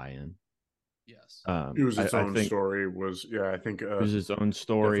movie tie-in. Yes. It was its own story. I think it was its own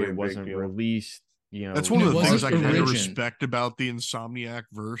story. It wasn't released. That's one of the things I kind of respect about the Insomniac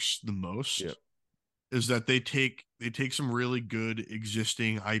verse the most. Yep. Is that they take some really good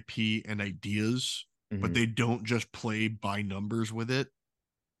existing IP and ideas, but they don't just play by numbers with it.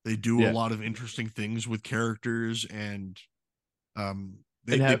 They do a lot of interesting things with characters, and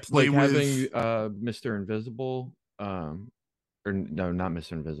they play with having Mr. Invisible, or no, not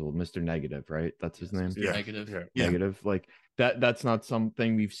Mr. Invisible, Mr. Negative, right? That's his name. Negative. Negative. Like that's not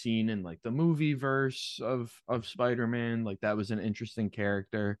something we've seen in like the movie verse of Spider-Man. Like, that was an interesting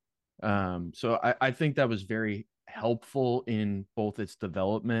character. So I think that was very helpful in both its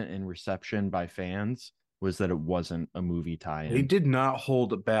development and reception by fans, was that it wasn't a movie tie-in. They did not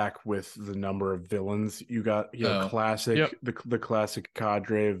hold it back with the number of villains. You got classic the classic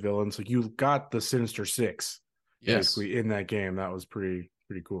cadre of villains. Like, you got the Sinister Six basically in that game. That was pretty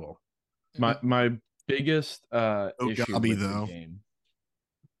cool. My biggest issue Gobby, with though. the game.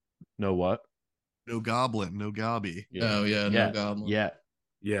 No what? No Goblin, no Gobby. No Goblin.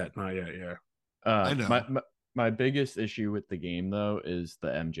 Yeah, not yet. Yeah. I know. My biggest issue with the game, though, is the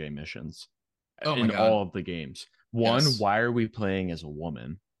MJ missions in all of the games. One, why are we playing as a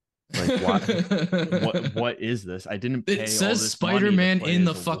woman? Like, why, what is this? I didn't pay. It says Spider-Man in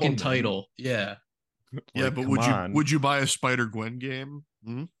the fucking title. Yeah. Yeah, but would you buy a Spider-Gwen game?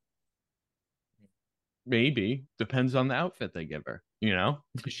 Hmm? Maybe. Depends on the outfit they give her.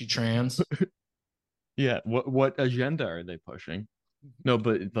 Is she trans? Yeah. What agenda are they pushing? No,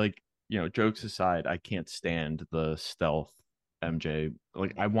 but like, jokes aside, I can't stand the stealth MJ.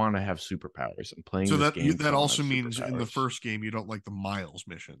 Like, I want to have superpowers. I'm playing this game. That also means in the first game you don't like the Miles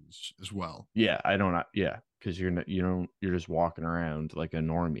missions as well. Yeah, I don't. Yeah, because you're just walking around like a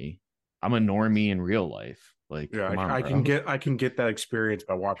normie. I'm a normie in real life. Like, I can get that experience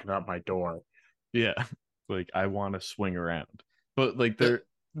by walking out my door. Yeah, like, I want to swing around, but like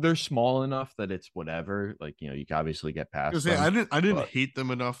they're small enough that it's whatever. Like, you can obviously get past them. I didn't hate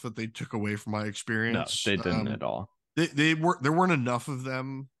them enough that they took away from my experience. No, they didn't at all. There weren't enough of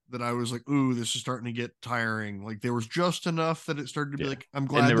them that I was like, ooh, this is starting to get tiring. Like, there was just enough that it started to be like, I'm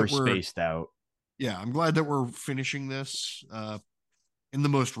glad that we're spaced out. Yeah, I'm glad that we're finishing this. In the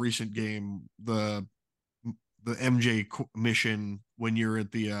most recent game, the MJ mission when you're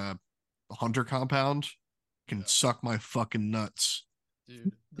at the Hunter compound can suck my fucking nuts.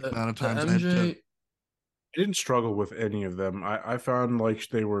 Dude, The amount of times MJ... I didn't struggle with any of them. I found like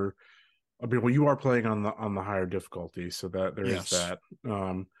they were. I mean, well, you are playing on the higher difficulty, so that there is that.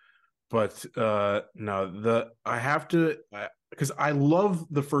 But no, I have to, because I love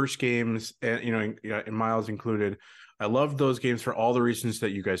the first games, and and Miles included. I loved those games for all the reasons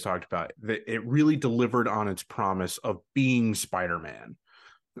that you guys talked about. It really delivered on its promise of being Spider-Man.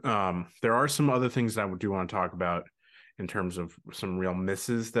 There are some other things that I do want to talk about in terms of some real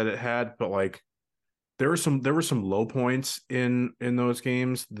misses that it had, but like there were some low points in those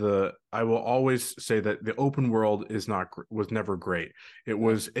games. I will always say that the open world was never great. It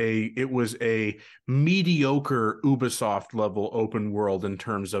was a mediocre Ubisoft level open world in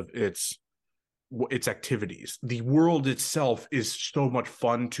terms of its activities. The world itself is so much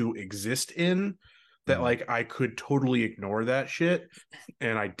fun to exist in that like I could totally ignore that shit,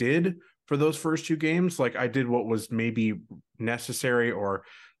 and I did for those first two games. Like I did what was maybe necessary, or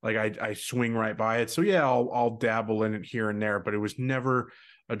like I swing right by it. So yeah, I'll dabble in it here and there, but it was never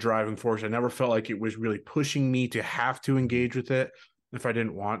a driving force. I never felt like it was really pushing me to have to engage with it if I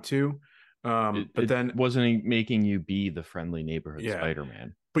didn't want to. But then wasn't making you be the friendly neighborhood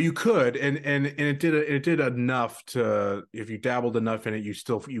Spider-Man. But you could, and it did enough to, if you dabbled enough in it, you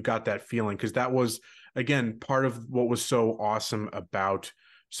got that feeling, because that was again part of what was so awesome about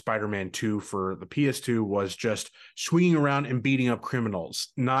Spider-Man 2 for the PS2 was just swinging around and beating up criminals,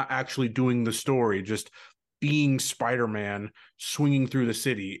 not actually doing the story, just being Spider-Man swinging through the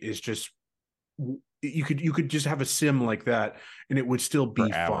city is just, you could just have a sim like that and it would still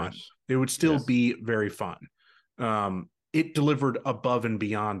be fun. It would still be very fun. It delivered above and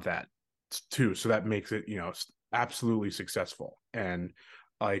beyond that too, so that makes it absolutely successful. And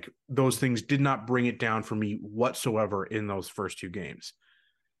like those things did not bring it down for me whatsoever in those first two games.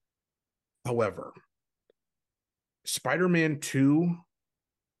 However, Spider-Man 2,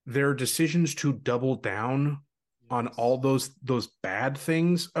 their decisions to double down on all those bad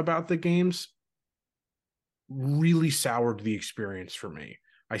things about the games really soured the experience for me.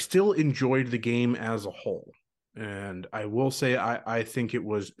 I still enjoyed the game as a whole, and I will say I think it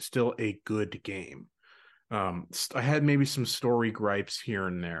was still a good game. I had maybe some story gripes here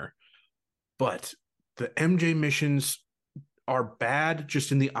and there, but the MJ missions are bad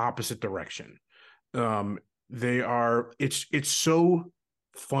just in the opposite direction. It's so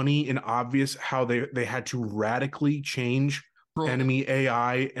funny and obvious how they had to radically change enemy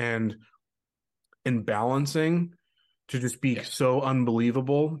AI and balancing to just be so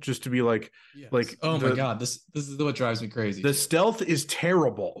unbelievable, just to be like oh my god, this is what drives me crazy. The stealth is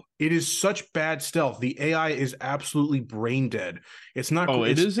terrible. It is such bad stealth. The AI is absolutely brain dead. It's not.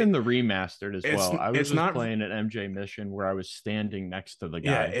 It is in the remastered as well. I was just playing an MJ mission where I was standing next to the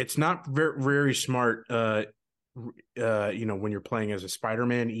guy. Yeah, it's not very, very smart. When you're playing as a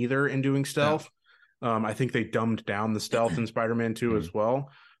Spider-Man either and doing stealth. I think they dumbed down the stealth in Spider-Man 2 as well.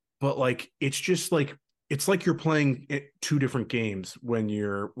 But like, it's just like, it's like you're playing two different games when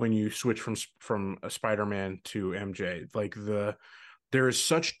you switch from a Spider-Man to MJ. Like there is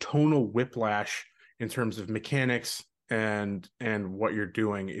such tonal whiplash in terms of mechanics and what you're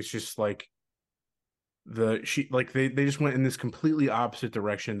doing. It's just like they just went in this completely opposite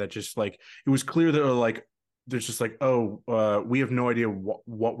direction that just like, it was clear that like there's just like, we have no idea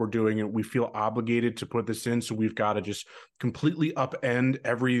what we're doing, and we feel obligated to put this in, so we've got to just completely upend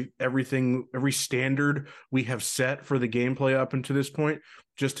everything, every standard we have set for the gameplay up until this point,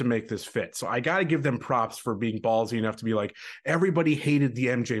 just to make this fit. So I got to give them props for being ballsy enough to be like, everybody hated the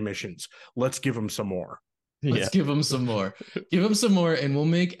MJ missions, let's give them some more. Let's give them some more. Give them some more, and we'll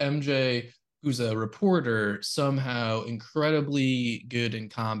make MJ, who's a reporter, somehow incredibly good in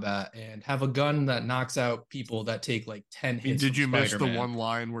combat and have a gun that knocks out people that take like 10 hits. Did you miss Spider-Man. the one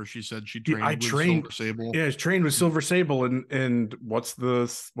line where she said she trained with Silver Sable? Yeah, trained with Silver Sable, and what's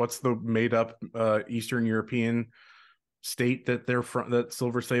the made up Eastern European state that they're from, that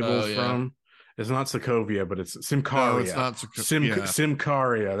Silver Sable is from? It's not Sokovia, but it's Symkaria. No, it's not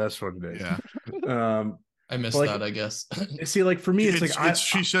Symkaria. That's what it is. Yeah. I missed that, I guess. See, like for me,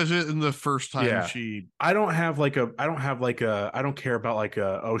 she says it in the first time I don't care about like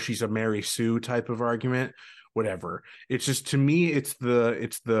she's a Mary Sue type of argument, whatever. It's just, to me, it's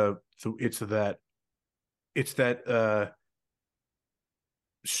that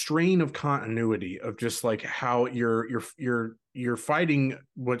strain of continuity of just like how you're fighting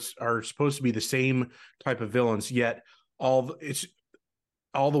what are supposed to be the same type of villains, yet all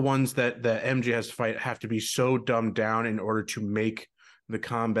the ones that MJ has to fight have to be so dumbed down in order to make the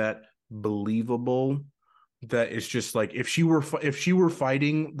combat believable, that it's just like, if she were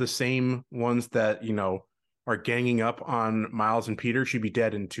fighting the same ones that are ganging up on Miles and Peter, she'd be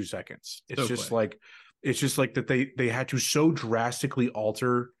dead in 2 seconds. It's just like that they had to so drastically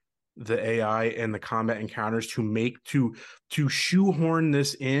alter the AI and the combat encounters to shoehorn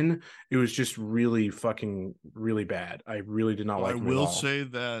this in. It was just really fucking really bad. I really did not like it. I will say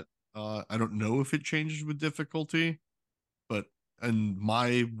that I don't know if it changes with difficulty, but in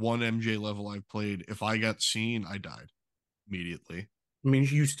my one MJ level I've played, if I got seen, I died immediately. I mean,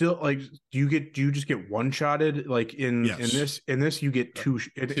 you still like do you just get one shotted? Like in this you get two.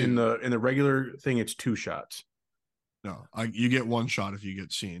 In the regular thing it's 2 shots. No, you get 1 shot if you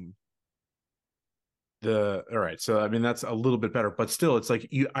get seen. All right, so I mean that's a little bit better, but still it's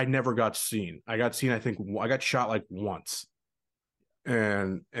like I never got seen. I got seen, I think I got shot like once.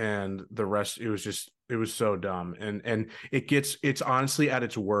 And the rest it was so dumb. And it's honestly at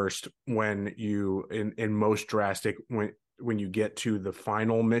its worst when you in most drastic when you get to the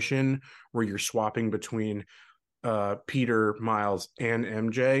final mission where you're swapping between Peter, Miles, and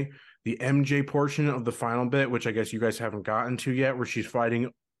MJ. The MJ portion of the final bit, which I guess you guys haven't gotten to yet, where she's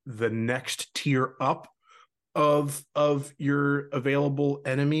fighting the next tier up of your available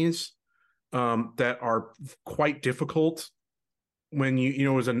enemies that are quite difficult. When it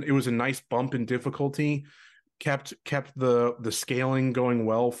was a nice bump in difficulty, kept the scaling going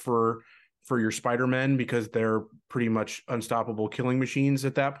well for your Spider-Men, because they're pretty much unstoppable killing machines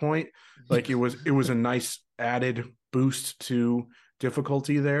at that point. Like it was a nice added boost to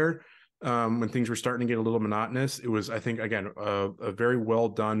difficulty there. When things were starting to get a little monotonous, it was, I think, again, a very well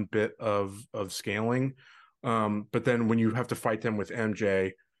done bit of scaling. But then when you have to fight them with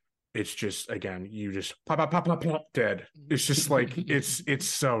MJ, it's just, again, you just pop, dead. It's just like it's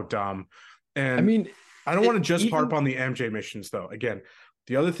so dumb. And I mean, I don't want to just harp on the MJ missions though. Again,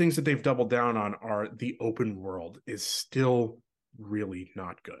 the other things that they've doubled down on are the open world is still really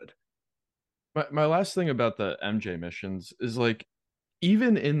not good. My last thing about the MJ missions is, like,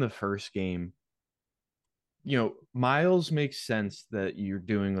 even in the first game, Miles makes sense that you're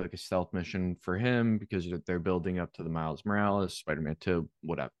doing like a stealth mission for him because they're building up to the Miles Morales, Spider-Man 2,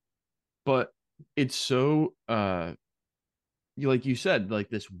 whatever. But it's so like you said, like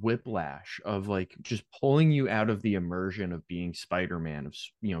this whiplash of like just pulling you out of the immersion of being Spider-Man, of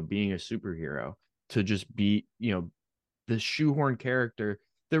being a superhero, to just be the shoehorn character.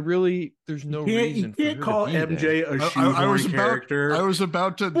 There's no reason. You can't call MJ a shoehorn character. I was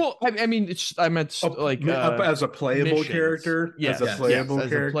about to. Well, I mean, I meant like as a playable missions. Character. Yes, as a playable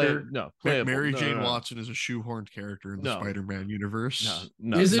character. Playable. Mary Jane Watson is a shoehorned character in the Spider-Man universe.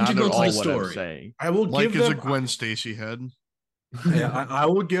 No, is integral to the story. I will Mike give is them a Gwen Stacy head. Yeah, I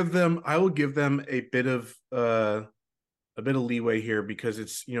will give them a bit of leeway here, because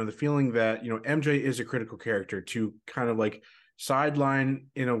it's the feeling that MJ is a critical character, to kind of like sideline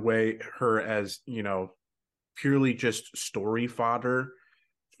in a way her as purely just story fodder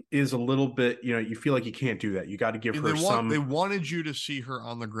is a little bit you feel like you can't do that. You got to give her they wanted you to see her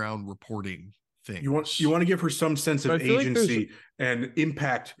on the ground reporting things. You want to give her some sense of agency and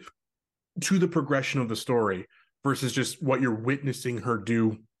impact to the progression of the story versus just what you're witnessing her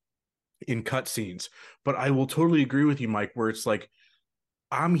do in cutscenes. But I will totally agree with you, Mike, where it's like,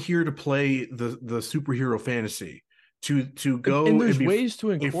 I'm here to play the superhero fantasy. To go, and there's ways to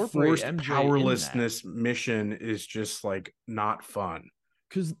incorporate MJ powerlessness mission is just like not fun.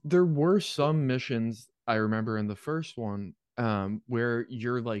 Because there were some missions I remember in the first one where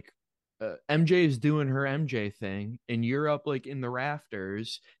you're like MJ is doing her MJ thing and you're up like in the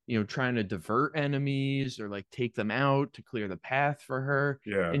rafters, trying to divert enemies or like take them out to clear the path for her.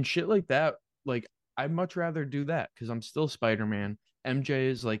 Yeah, and shit like that. Like, I'd much rather do that because I'm still Spider-Man. MJ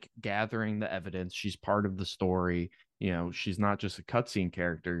is like gathering the evidence. She's part of the story. She's not just a cutscene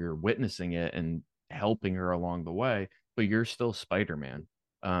character. You're witnessing it and helping her along the way, but you're still Spider-Man.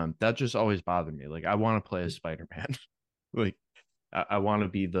 That just always bothered me. Like, I want to play as Spider-Man. Like, I want to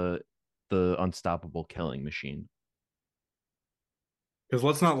be the unstoppable killing machine. Because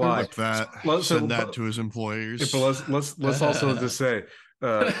let's not lie. Send that to his employers. But let's also just say,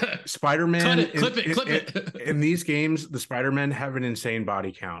 Spider-Man. Clip it. In these games, the Spider-Men have an insane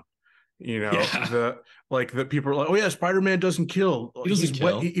body count. The people are like, oh yeah, Spider-Man doesn't kill. He doesn't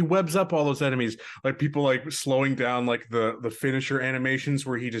kill. He webs up all those enemies. Like, people like slowing down like the finisher animations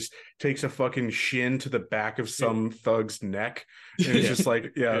where he just takes a fucking shin to the back of some thug's neck, and it's just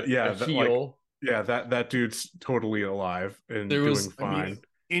like that dude's totally alive and doing fine.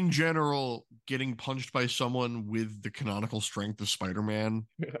 In general, getting punched by someone with the canonical strength of Spider-Man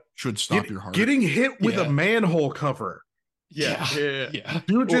should stop your heart. Getting hit with a manhole cover. Yeah.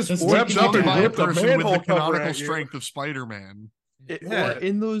 Dude just webs up and hit the person with the canonical cover strength of Spider-Man. Or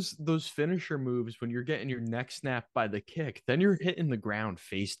in those finisher moves when you're getting your neck snapped by the kick, then you're hitting the ground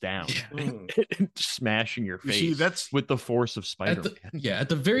face down, and smashing your face. See, that's with the force of Spider-Man. At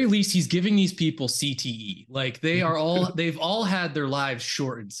the very least, he's giving these people CTE. Like they've all had their lives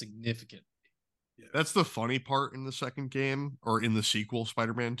shortened significantly. That's the funny part in the second game, or in the sequel,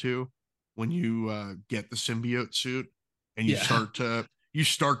 Spider-Man 2, when you get the symbiote suit and you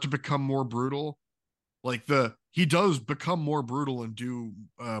start to become more brutal. Like he does become more brutal and do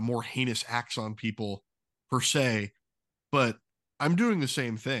more heinous acts on people per se, but I'm doing the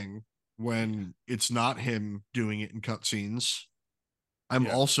same thing when it's not him doing it in cutscenes. I'm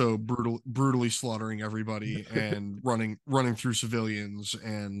also brutally slaughtering everybody and running through civilians.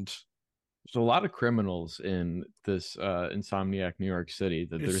 And there's a lot of criminals in this Insomniac New York City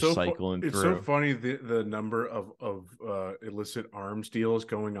that they're cycling through. It's so funny the number of illicit arms deals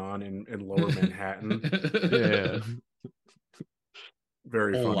going on in Lower Manhattan. Yeah.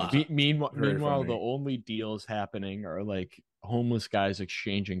 Very funny. Meanwhile, the only deals happening are like homeless guys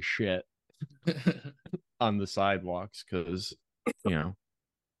exchanging shit on the sidewalks because,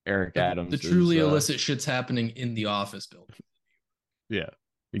 Eric Adams. The truly illicit shit's happening in the office building. Yeah.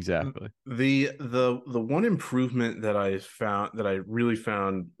 Exactly. The one improvement that I really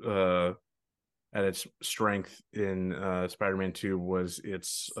found at its strength in Spider-Man 2 was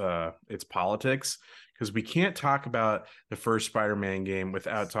its politics, because we can't talk about the first Spider-Man game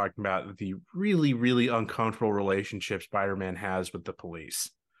without talking about the really, really uncomfortable relationship Spider-Man has with the police.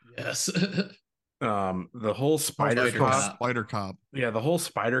 Yes. The whole Spider Cop. Yeah, the whole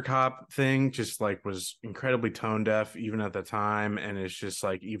Spider Cop thing just like was incredibly tone deaf even at the time, and it's just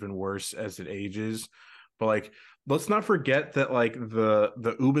like even worse as it ages. But like, let's not forget that like the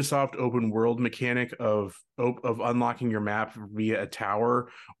Ubisoft open world mechanic of unlocking your map via a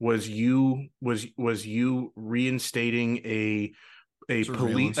tower was you reinstating a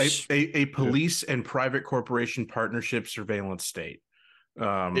police and private corporation partnership surveillance state.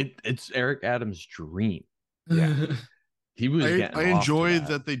 It's Eric Adams' dream. Yeah. He was I enjoyed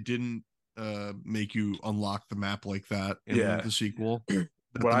that they didn't make you unlock the map like that in the sequel. That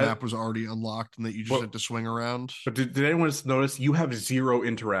the map was already unlocked and that you just had to swing around. But did anyone notice you have zero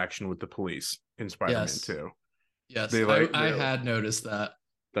interaction with the police in Spider-Man 2? Yes, I had noticed that.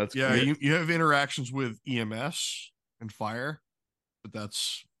 That's cool. You have interactions with EMS and fire, but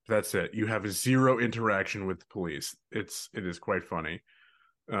that's it. You have zero interaction with the police. It is quite funny.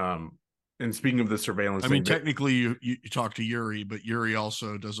 And speaking of the surveillance, technically you talk to Yuri, but Yuri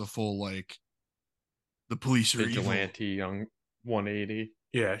also does a full like the police are vigilante young 180.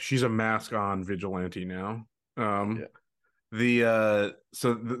 Yeah, she's a mask on vigilante now. Speaking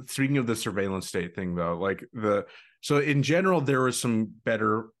of the surveillance state thing though, so in general there was some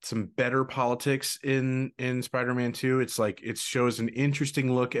better politics in Spider-Man 2. It's like it shows an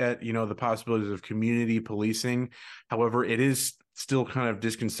interesting look at the possibilities of community policing. However, it is still kind of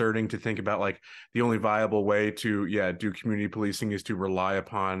disconcerting to think about like the only viable way to do community policing is to rely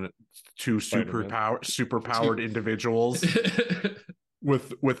upon two superpowered individuals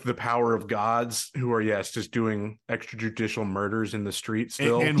with the power of gods who are just doing extrajudicial murders in the street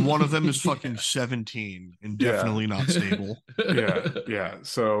still, and one of them is fucking 17 and definitely not stable.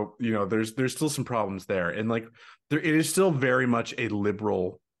 So there's still some problems there, and like it is still very much a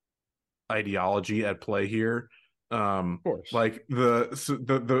liberal ideology at play here. Of course, like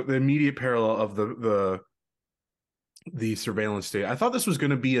the immediate parallel of the surveillance state. I thought this was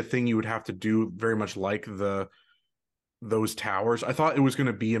going to be a thing you would have to do very much like those towers. I thought it was going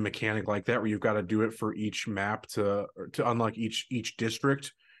to be a mechanic like that where you've got to do it for each map to unlock each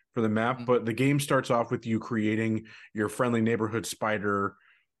district for the map. Mm-hmm. But the game starts off with you creating your friendly neighborhood spider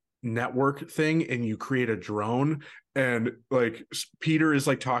network thing, and you create a drone, and like Peter is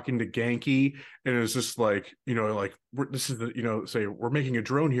like talking to Genki, and it's just like say we're making a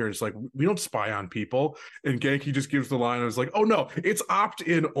drone here. It's like, we don't spy on people, and Genki just gives the line. I was like, oh no, it's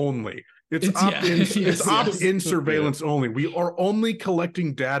opt-in only. It's opt-in surveillance only. We are only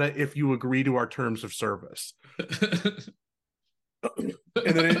collecting data if you agree to our terms of service. And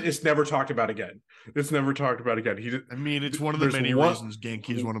then it's never talked about again. It's one of the many reasons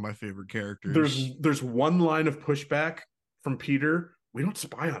Genki is one of my favorite characters. There's one line of pushback from Peter: we don't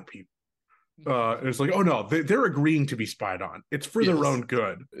spy on people. And it's like, oh no, they're agreeing to be spied on. It's for their own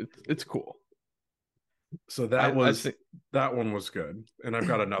good. It's cool. So that one was good, and I've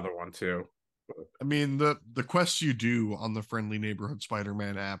got another one too. I mean, the quests you do on the Friendly Neighborhood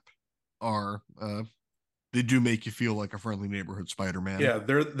Spider-Man app are they do make you feel like a friendly neighborhood Spider-Man. Yeah,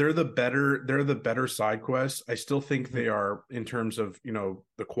 they're the better side quests. I still think they are, in terms of, you know,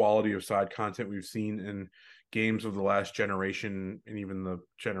 the quality of side content we've seen in games of the last generation and even the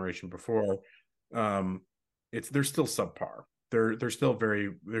generation before. They're still subpar. They're still very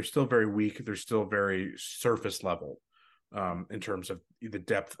weak. They're still very surface level, in terms of the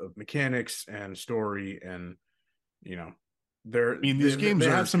depth of mechanics and story, and you know, these games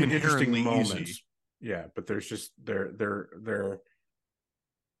they are have some interesting moments. Easy. Yeah, but there's just they're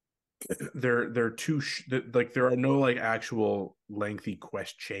too like, there are no like actual lengthy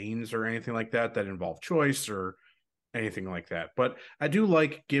quest chains or anything like that involve choice or anything like that. But I do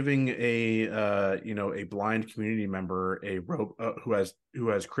like giving a a blind community member who has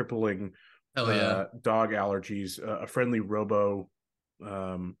crippling dog allergies, a friendly robo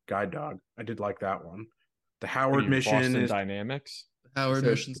guide dog. I did like that one. The Howard mission Boston is Dynamics. Howard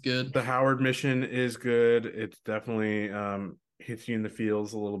mission's good. The Howard mission is good. It's definitely hits you in the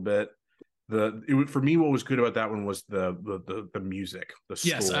feels a little bit. For me, what was good about that one was the music, the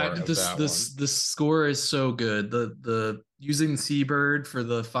score. The score is so good. The using Seabird for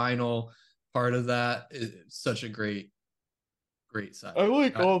the final part of that is such a great side. I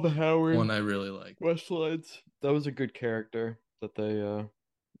like all the Howard one. I really like Westlines. That was a good character that they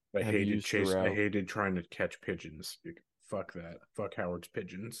I hated trying to catch pigeons. Fuck that. Fuck Howard's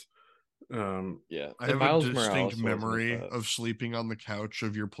pigeons. Yeah, I have Miles a distinct memory of sleeping on the couch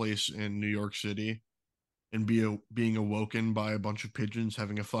of your place in New York City and being awoken by a bunch of pigeons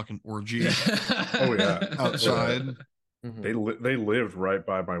having a fucking orgy. Oh yeah, outside. Mm-hmm. They lived right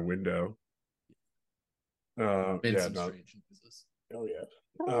by my window. Oh yeah.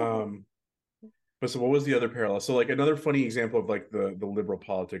 But so what was the other parallel? So like another funny example of like the liberal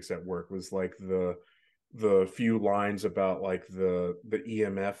politics at work was like the few lines about like the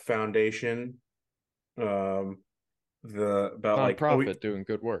EMF Foundation, about nonprofit doing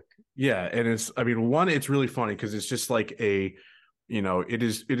good work. Yeah, and it's it's really funny because it's just like this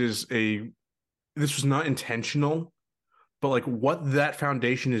was not intentional, but like what that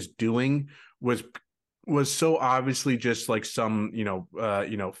foundation is doing was so obviously just like some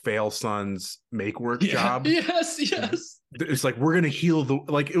fail sons make work job. Yes. It's like, we're gonna heal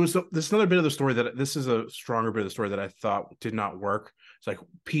this is another bit of the story this is a stronger bit of the story that I thought did not work. It's like,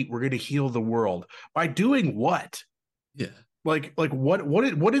 Pete, we're gonna heal the world by doing what? Yeah. Like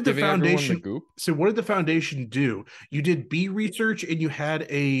what did the foundation so what did the foundation do? You did bee research and you had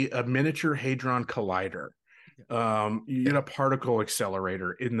a miniature hadron collider. You get a particle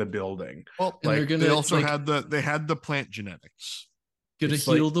accelerator in the building. Well, like they also had the plant genetics. Gonna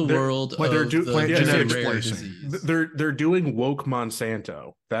heal the world. They're doing woke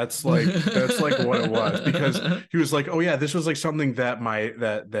Monsanto. That's like what it was, because he was like, oh yeah, this was like something that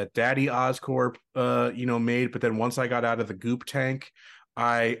that Daddy Oscorp made, but then once I got out of the goop tank,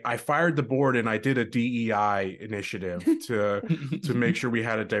 I fired the board and I did a DEI initiative to make sure we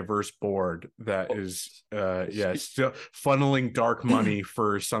had a diverse board that is still funneling dark money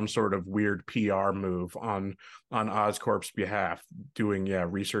for some sort of weird PR move on Oscorp's behalf, doing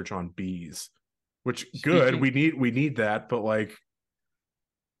research on bees, which good. We need that, but like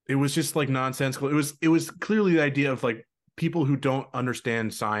it was just like nonsensical. It was clearly the idea of like people who don't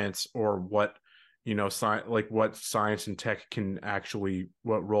understand science or what what science and tech can actually,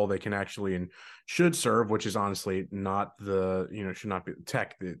 what role they can actually and should serve, which is honestly not should not be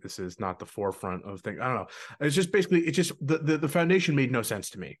tech. This is not the forefront of things. I don't know. It's just basically, the foundation made no sense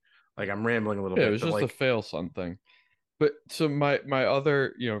to me. Like, I'm rambling a little bit. It was just a fail something. But so my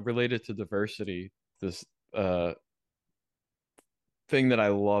other, related to diversity, this thing that I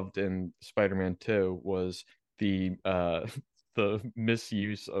loved in Spider-Man 2 was the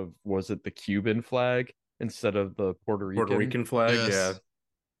misuse of, was it the Cuban flag instead of the Puerto Rican flag? Yes. Yeah,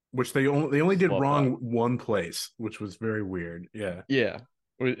 which they only did wrong one place, which was very weird. Yeah it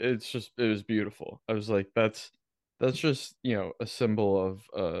was beautiful. I was like, that's just a symbol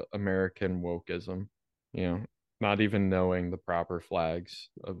of American wokeism, not even knowing the proper flags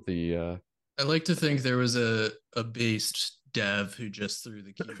of the I like to think there was a based dev who just threw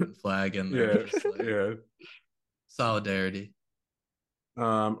the Cuban flag in there. Solidarity.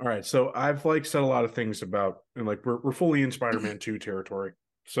 All right, so I've said a lot of things about, and we're fully in Spider-Man 2 territory.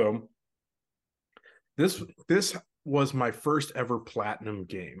 So this was my first ever platinum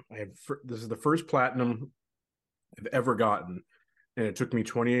game. This is the first platinum I've ever gotten, and it took me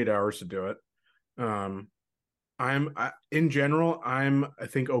 28 hours to do it. In general, I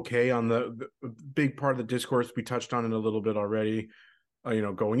think okay on the big part of the discourse. We touched on it a little bit already.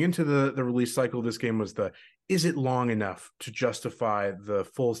 Going into the release cycle of this game was is it long enough to justify the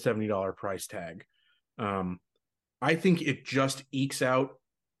full $70 price tag? I think it just ekes out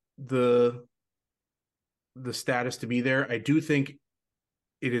the status to be there. I do think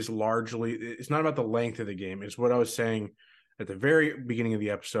it is largely, it's not about the length of the game. It's what I was saying at the very beginning of the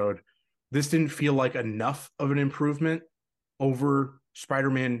episode. This didn't feel like enough of an improvement over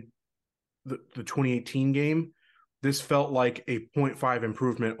Spider-Man, the 2018 game. This felt like a 0.5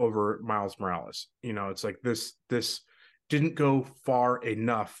 improvement over Miles Morales. It's like this didn't go far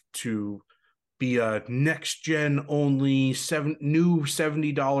enough to be a next gen only new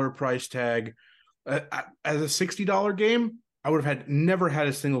 $70 price tag. As a $60 game, I would have never had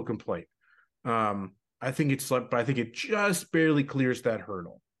a single complaint. I think but I think it just barely clears that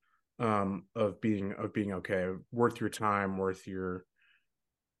hurdle of being okay, worth your time, worth your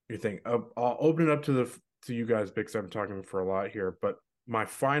thing. I'll open it up to you guys because I'm talking for a lot here, but my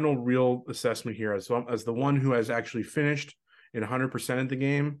final real assessment here as the one who has actually finished in 100% of the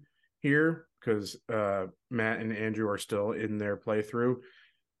game here, because Matt and Andrew are still in their playthrough.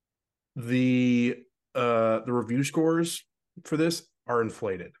 The review scores for this are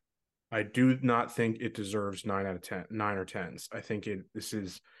inflated. I do not think it deserves 9 out of 10, 9 or 10s. I think this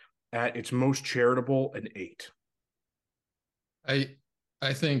is at its most charitable an 8.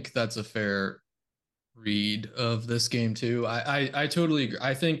 I think that's a fair read of this game too. I totally agree.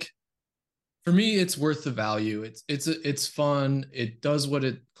 I think for me it's worth the value. It's fun. It does what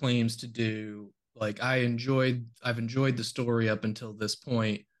it claims to do. Like I've enjoyed the story up until this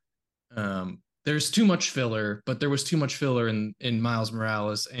point. There's too much filler, but there was too much filler in Miles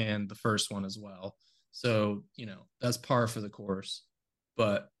Morales and the first one as well. So, that's par for the course.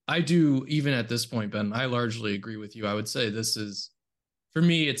 But I do, even at this point, Ben, I largely agree with you. I would say this is, for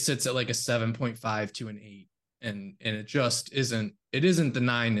me, it sits at like a 7.5 to an 8. And it just isn't the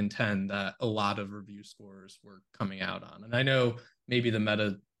 9 and 10 that a lot of review scores were coming out on. And I know maybe the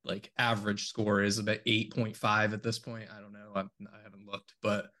meta like average score is about 8.5 at this point. I don't know. I haven't looked,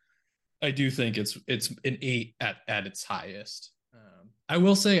 but I do think it's an 8 at its highest. I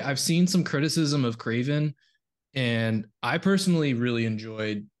will say I've seen some criticism of Kraven, and I personally really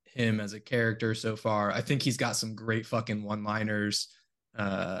enjoyed him as a character so far. I think he's got some great fucking one-liners.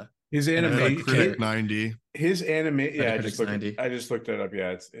 His animation 90. His anime, yeah. I just looked it up.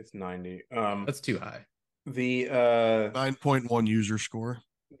 Yeah, it's 90. That's too high. The 9.1 user score.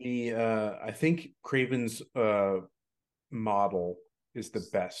 I think Kraven's model is the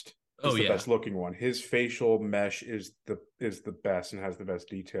best. The best looking one. His facial mesh is the best and has the best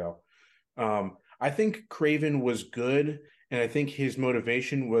detail. I think Kraven was good, and I think his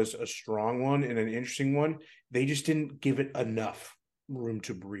motivation was a strong one and an interesting one. They just didn't give it enough room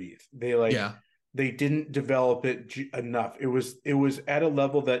to breathe. They didn't develop it enough. It was at a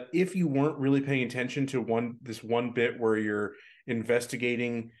level that if you weren't really paying attention to this one bit where you're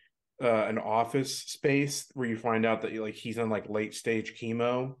investigating an office space where you find out that he's on like late stage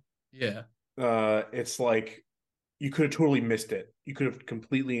chemo. Yeah. It's like you could have totally missed it. You could have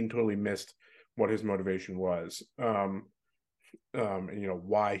completely and totally missed what his motivation was. And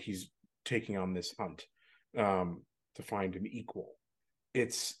why he's taking on this hunt to find an equal.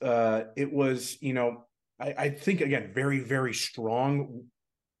 It was, I think again, very, very strong.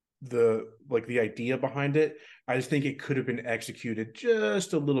 The idea behind it. I just think it could have been executed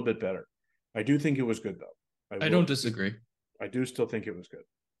just a little bit better. I do think it was good though. I don't disagree. I do still think it was good.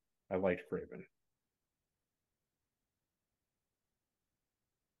 I liked Kraven.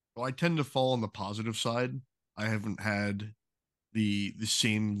 Well, I tend to fall on the positive side. I haven't had the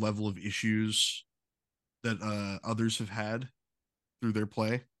same level of issues that others have had through their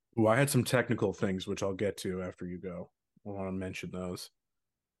play. Well, I had some technical things which I'll get to after you go. I want to mention those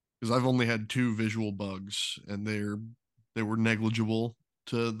because I've only had 2 visual bugs, and they were negligible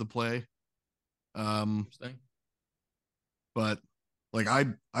to the play. But like I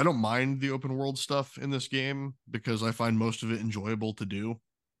don't mind the open world stuff in this game because I find most of it enjoyable to do.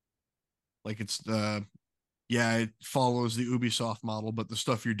 Like it's it follows the Ubisoft model, but the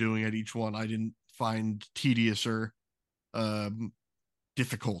stuff you're doing at each one I didn't find tedious or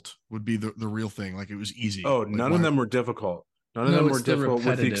difficult would be the real thing. Like it was easy. Oh, none of them were difficult. None of them were difficult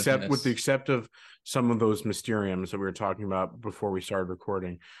with the except of some of those Mysteriums that we were talking about before we started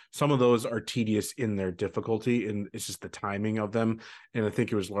recording. Some of those are tedious in their difficulty, and it's just the timing of them. And I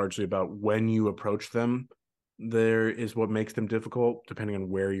think it was largely about when you approach them. There is what makes them difficult, depending on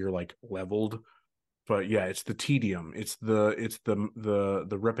where you're like leveled. But yeah, it's the tedium. It's the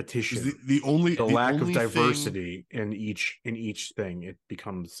repetition. The lack of diversity in each thing. It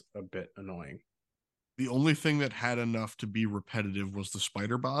becomes a bit annoying. The only thing that had enough to be repetitive was the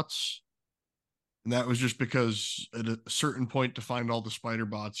spider bots. And that was just because at a certain point to find all the spider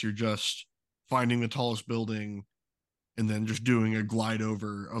bots, you're just finding the tallest building and then just doing a glide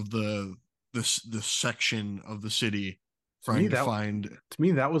over of this section of the city, trying to find. To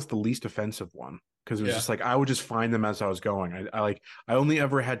me, that was the least offensive one, because it was just like I would just find them as I was going. I only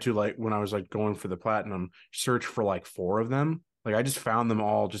ever had to, like, when I was like going for the platinum, search for like 4 of them. Like I just found them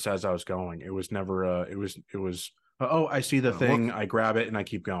all just as I was going. It was never it was oh, I see the thing, I grab it and I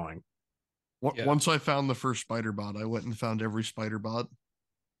keep going. Once I found the first spider bot, I went and found every spider bot.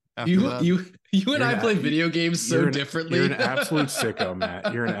 You and I play video games so differently. You're an absolute sicko,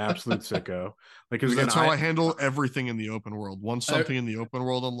 Matt. You're an absolute sicko. Like, that's how I handle everything in the open world. Once something in the open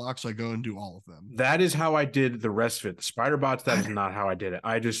world unlocks, I go and do all of them. That is how I did the rest of it. The spider bots, that is not how I did it.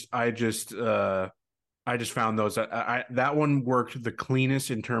 I just found those. That one worked the cleanest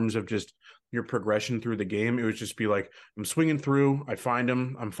in terms of just your progression through the game. It would just be like, I'm swinging through, I find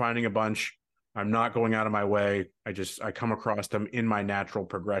them, I'm finding a bunch, I'm not going out of my way. I come across them in my natural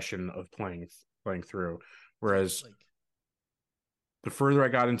progression of playing through. Whereas the further I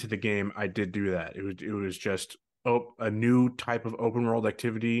got into the game, I did do that. It was just a new type of open world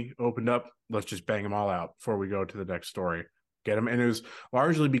activity opened up. Let's just bang them all out before we go to the next story. Get them. And it was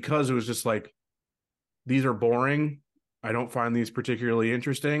largely because it was just like, these are boring. I don't find these particularly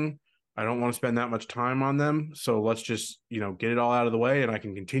interesting. I don't want to spend that much time on them. So let's just, get it all out of the way and I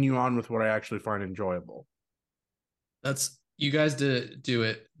can continue on with what I actually find enjoyable. You guys do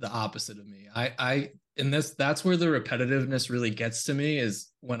it the opposite of me. That's where the repetitiveness really gets to me, is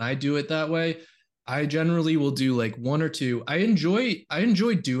when I do it that way. I generally will do like 1 or 2. I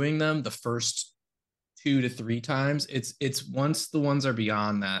enjoy doing them the first 2 to 3 times. It's once the ones are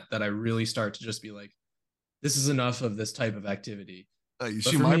beyond that I really start to just be like, this is enough of this type of activity.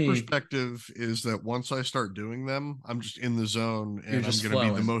 My perspective is that once I start doing them, I'm just in the zone, and I'm just going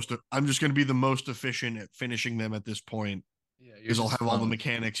to be the most efficient at finishing them at this point. Yeah, because I'll have all the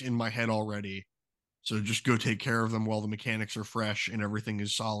mechanics in my head already. So just go take care of them while the mechanics are fresh and everything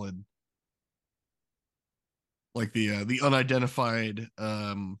is solid. Like the unidentified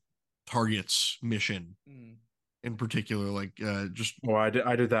targets mission in particular, I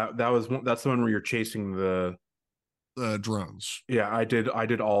did that. That's the one where you're chasing the drones. Yeah, I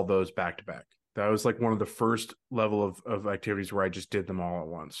did all those back to back. That was like one of the first level of activities where I just did them all at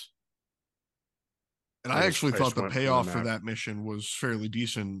once. And I actually thought the payoff for that mission was fairly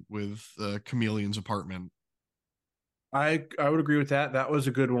decent with Chameleon's apartment. I would agree with that. That was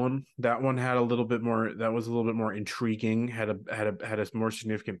a good one. That one had a little bit more. That was a little bit more intriguing. Had a more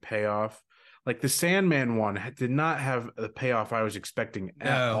significant payoff. Like the Sandman one did not have the payoff I was expecting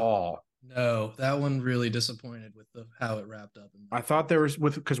at all. No, that one really disappointed with how it wrapped up. I thought there was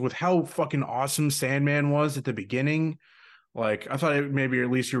with how fucking awesome Sandman was at the beginning. Like I thought maybe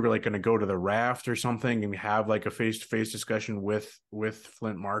at least you were like going to go to the raft or something and have like a face-to-face discussion with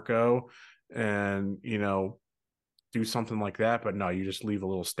Flint Marko, and do something like that. But no, you just leave a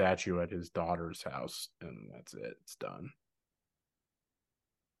little statue at his daughter's house and that's it. It's done.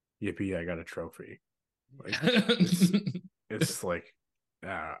 Yippee! I got a trophy. Like, it's like.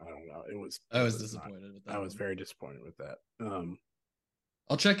 I don't know. I was disappointed with that. I was very disappointed with that.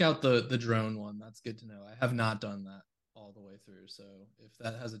 I'll check out the drone one. That's good to know. I have not done that all the way through. So if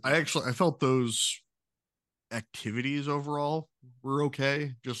that has I felt those activities overall were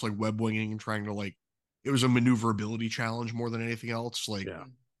okay. Just like web winging and trying to it was a maneuverability challenge more than anything else.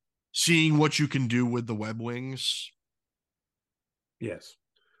 Seeing what you can do with the web wings. Yes.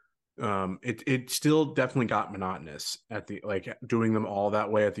 It still definitely got monotonous at the doing them all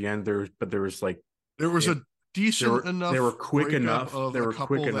that way at the end. There was a decent enough. They were quick enough. They were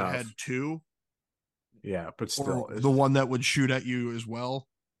quick enough. Had 2. Yeah, but still, the one that would shoot at you as well.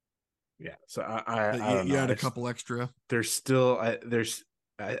 Yeah, so I don't know. You had a couple extra. There's still I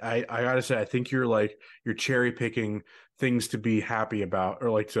gotta say I think you're cherry picking things to be happy about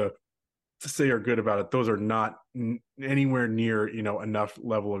or to say are good about it. Those are not anywhere near enough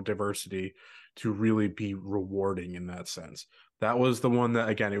level of diversity to really be rewarding in that sense. That was the one that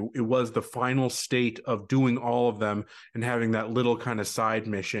again it was the final state of doing all of them and having that little kind of side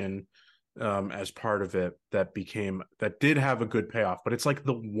mission as part of it that did have a good payoff. But it's like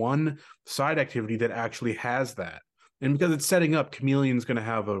the one side activity that actually has that, and because it's setting up Chameleon's going to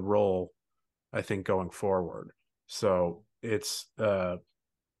have a role I think going forward, so it's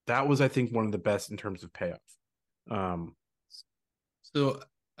that was, I think, one of the best in terms of payoff. So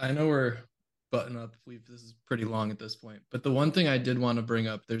I know we're button up. This is pretty long at this point, but the one thing I did want to bring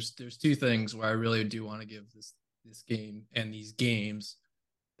up, there's 2 things where I really do want to give this game and these games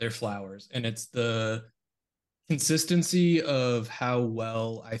their flowers, and it's the consistency of how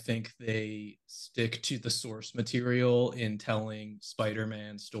well I think they stick to the source material in telling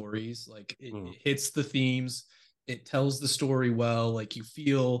Spider-Man stories. Like it hits the themes, it tells the story well. Like you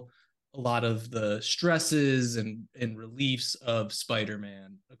feel a lot of the stresses and reliefs of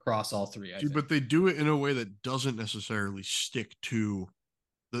Spider-Man across all three. I think. But they do it in a way that doesn't necessarily stick to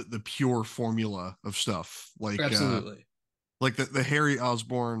the pure formula of stuff. Like absolutely. Like the Harry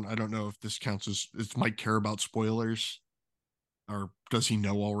Osborn, I don't know if this counts as it might care about spoilers, or does he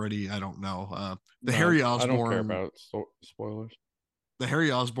know already? I don't know. Harry Osborn, I don't care about spoilers. The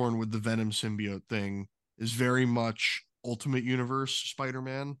Harry Osborn with the Venom symbiote thing is very much Ultimate Universe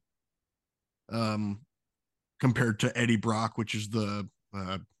Spider-Man, compared to Eddie Brock, which is the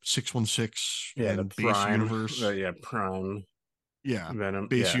 616 the base Prime universe. Prime. Yeah, Venom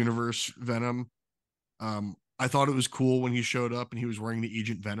base universe Venom. I thought it was cool when he showed up and he was wearing the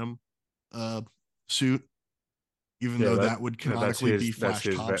Agent Venom suit, even though that would canonically be Flash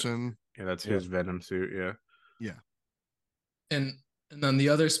Thompson. That's his Venom suit. Yeah. And then the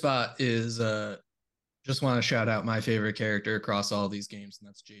other spot is just want to shout out my favorite character across all these games, and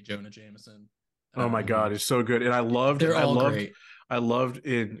that's J. Jonah Jameson. Oh my God, he's so good, and I loved great. I loved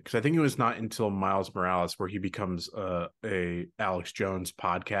it because I think it was not until Miles Morales where he becomes a Alex Jones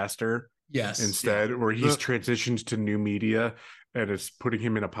podcaster. Yes. Instead, where he's transitioned to new media and it's putting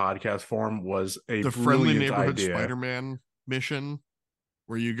him in a podcast form was a the Friendly Neighborhood idea. Spider-Man mission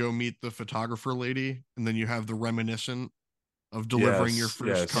where you go meet the photographer lady and then you have the reminiscent of delivering your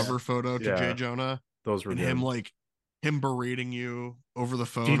first cover photo to J. Jonah. Those were good. Him berating you over the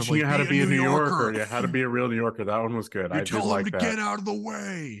phone, teaching you how to be a New Yorker. How to be a real New Yorker. That one was good. I did like that. Get out of the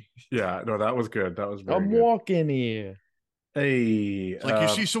way. Yeah, no, that was good. That was very good. I'm walking here. Hey, you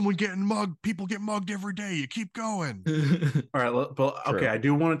see someone getting mugged. People get mugged every day. You keep going. All right, but okay, I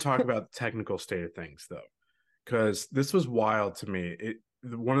do want to talk about the technical state of things though, because this was wild to me.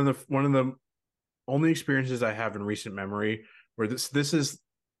 One of the only experiences I have in recent memory where this has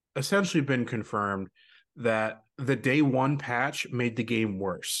essentially been confirmed that the day one patch made the game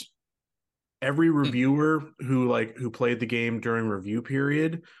worse. Every reviewer who played the game during review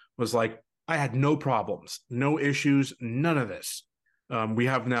period was like, I had no problems, no issues, none of this. We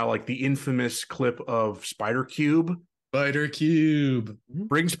have now the infamous clip of Spider Cube.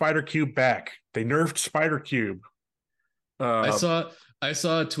 Bring Spider Cube back. They nerfed Spider Cube. I saw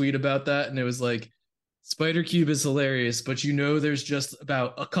a tweet about that, and it was like, Spider Cube is hilarious, but there's just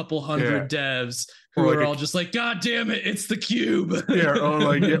about a couple hundred devs who are all just like, God damn it, it's the cube. Yeah,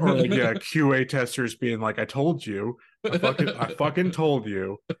 or QA testers being like, I told you. I fucking told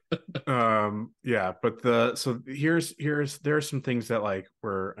you. But there's some things that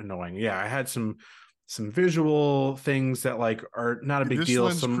were annoying. Yeah, I had some visual things that are not a big deal.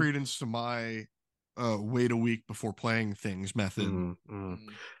 This lends credence to my wait a week before playing things method.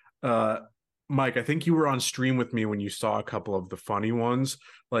 Mike, I think you were on stream with me when you saw a couple of the funny ones.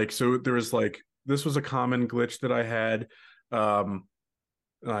 So there was this was a common glitch that I had.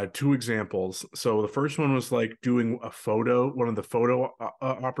 Two examples. So the first one was doing one of the photo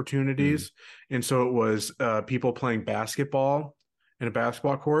opportunities. And so it was people playing basketball in a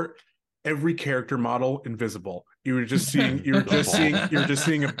basketball court. Every character model invisible. You were just seeing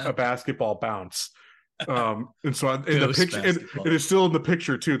a basketball bounce. And so in the picture, it is still in the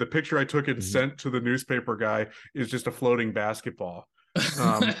picture too. The picture I took and sent to the newspaper guy is just a floating basketball.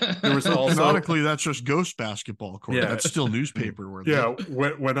 There was also canonically that's just ghost basketball court. Yeah, that's still newspaper worth. Yeah,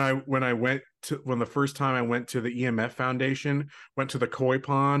 when the first time I went to the EMF Foundation, went to the koi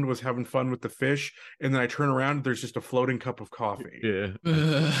pond, was having fun with the fish, and then I turn around, there's just a floating cup of coffee. Yeah.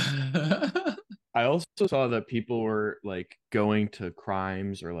 I also saw that people were going to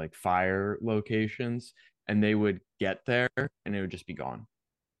crimes or fire locations, and they would get there and it would just be gone.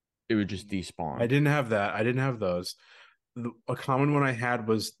 It would just despawn. I didn't have that. I didn't have those. A common one I had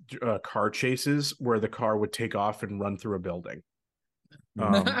was car chases where the car would take off and run through a building,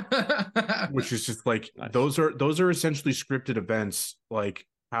 which is just nice. those are essentially scripted events.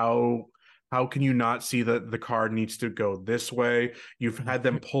 How can you not see that the car needs to go this way? You've had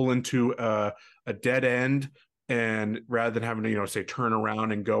them pull into a dead end, and rather than having to say turn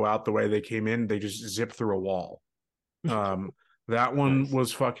around and go out the way they came in, they just zip through a wall. That one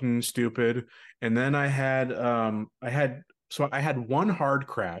was fucking stupid. And then I had one hard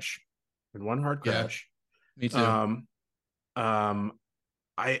crash. Yeah, me too. I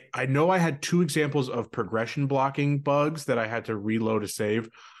know I had two examples of progression blocking bugs that I had to reload a save.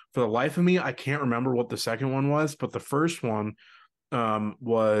 For the life of me, I can't remember what the second one was, but the first one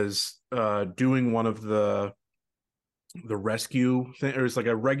was doing one of the rescue thing. It was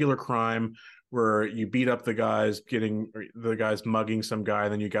a regular crime where you beat up the guys mugging some guy,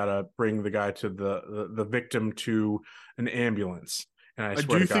 and then you gotta bring the guy to the victim to an ambulance. And I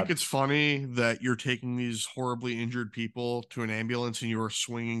swear do to think God, it's funny that you're taking these horribly injured people to an ambulance and you are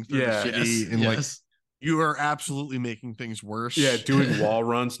swinging through the city and like you are absolutely making things worse. Yeah, doing wall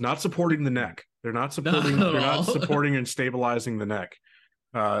runs, not supporting the neck. They're not supporting. They're not supporting and stabilizing the neck.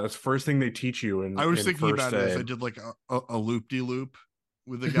 That's the first thing they teach you. I was thinking about it as I did like a loop-de-loop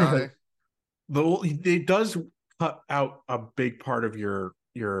with the guy. It does cut out a big part of your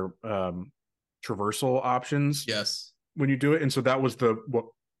traversal options. Yes, when you do it, and so that was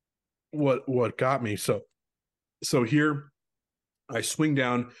what got me. So here, I swing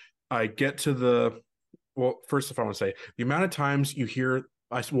down. I get to the. Well, first, if I want to say the amount of times you hear,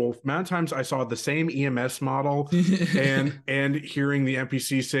 amount of times I saw the same EMS model and hearing the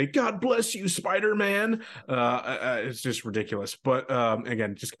NPC say, "God bless you, Spider-Man," it's just ridiculous. But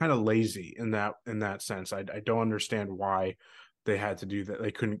again, just kind of lazy in that sense. I don't understand why they had to do that.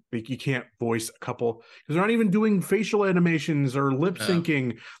 They couldn't. You can't voice a couple because they're not even doing facial animations or lip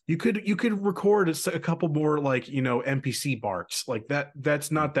syncing. You could record a couple more NPC barks like that.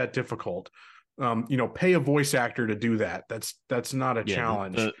 That's not that difficult. Pay a voice actor to do that. That's not a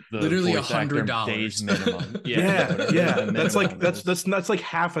challenge. The literally $100 minimum. Yeah. That's like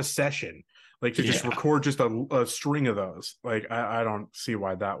half a session. Like to just record just a string of those. Like I don't see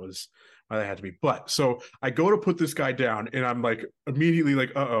why that had to be. But so I go to put this guy down, and I'm like immediately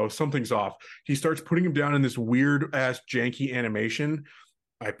like, something's off. He starts putting him down in this weird ass janky animation.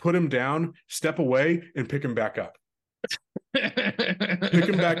 I put him down, step away, and pick him back up. Pick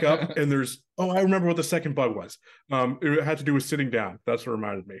him back up, and I remember what the second bug was. It had to do with sitting down. That's what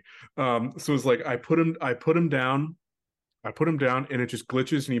reminded me. So it's like I put him down, and it just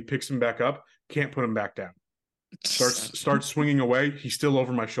glitches, and he picks him back up. Can't put him back down. Starts swinging away. He's still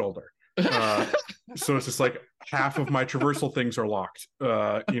over my shoulder. So it's just like half of my traversal things are locked.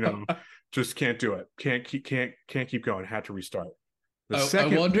 Just can't do it. Can't keep going. Had to restart. I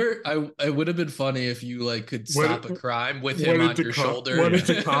wonder. I would have been funny if you could stop a crime with him on your shoulder. Went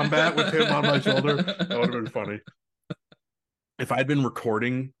into combat with him on my shoulder. That would have been funny. If I'd been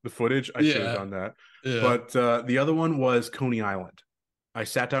recording the footage, I should have done that. Yeah. But the other one was Coney Island. I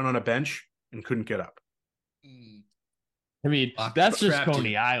sat down on a bench and couldn't get up. I mean, that's just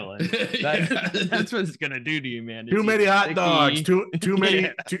Coney Island. That's what it's gonna do to you, man. Too many hot dogs. Too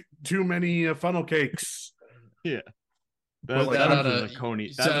many funnel cakes. Yeah. I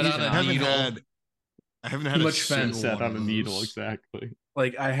haven't had much fun set on a needle exactly.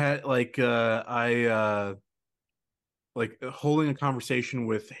 Like I had holding a conversation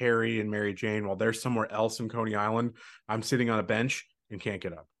with Harry and Mary Jane while they're somewhere else in Coney Island. I'm sitting on a bench and can't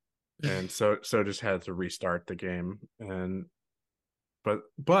get up, and so just had to restart the game.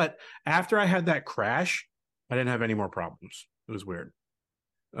 But after I had that crash, I didn't have any more problems. It was weird.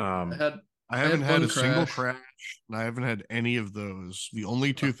 I haven't had a single crash, and I haven't had any of those. The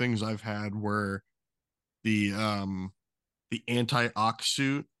only two things I've had were the anti-ox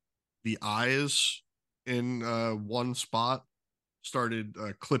suit, the eyes in one spot started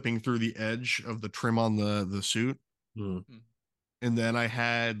clipping through the edge of the trim on the suit. And then I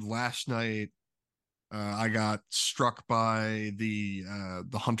had last night I got struck by the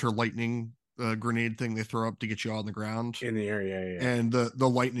hunter lightning grenade thing they throw up to get you on the ground in the area, yeah. And the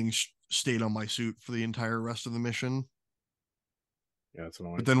lightning stayed on my suit for the entire rest of the mission. Yeah, that's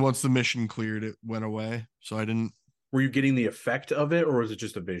annoying. But then once the mission cleared, it went away. So I didn't. Were you getting the effect of it, or was it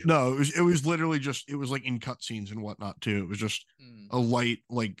just a visual? No, it was literally just, it was like in cutscenes and whatnot too. It was just a light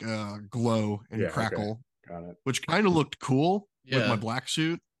glow and crackle. Okay. Got it. Which kind of looked cool with my black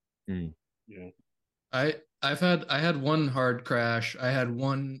suit. Yeah. I had one hard crash. I had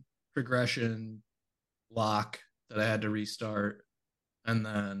one progression lock that I had to restart, and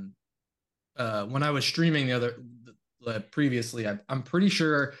then when I was streaming previously, I'm pretty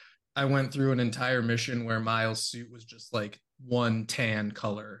sure I went through an entire mission where Miles' suit was just like one tan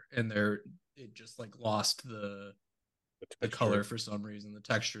color, and it just lost the color for some reason. The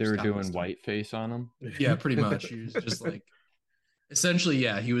texture. They were doing whiteface on him. Yeah, pretty much. He was just essentially,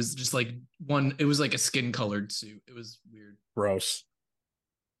 he was just it was like a skin colored suit. It was weird. Gross.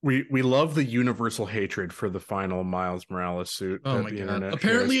 We love the universal hatred for the final Miles Morales suit. Oh my god!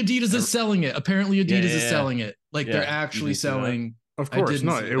 Apparently Adidas is selling it. Is selling it. They're actually selling. Of course,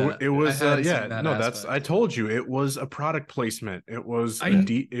 no. It was I told you it was a product placement. It was a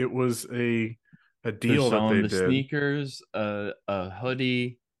deal that they did. Sneakers, a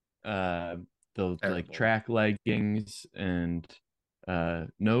hoodie, the track leggings, and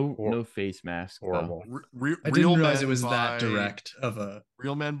No face mask. Horrible. I didn't realize it was that direct of a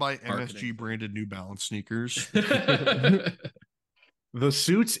Real Men by marketing MSG branded New Balance sneakers. The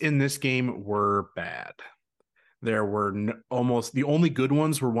suits in this game were bad. There were almost the only good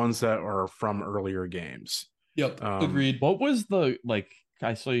ones were ones that are from earlier games. Yep, agreed. What was the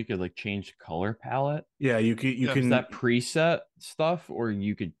I saw you could change color palette. Yeah, you can. Is that preset stuff, or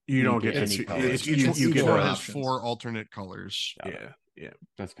you could don't get any colors. Each one has 4 alternate colors. Yeah,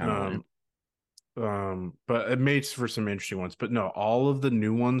 that's kind of lame. But it makes for some interesting ones. But no, all of the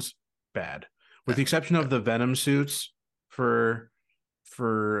new ones bad, with the exception of the Venom suits for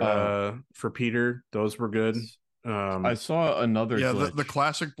Peter. Those were good. I saw another the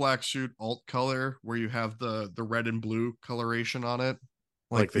classic black suit alt color where you have the red and blue coloration on it,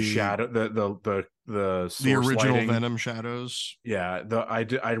 like the shadow, the original lighting. Venom shadows. Yeah,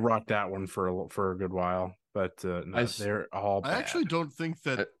 I rocked that one for a good while, but no, they're all bad. I actually don't think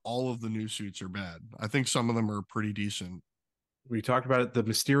that all of the new suits are bad. I think some of them are pretty decent. We talked about it. The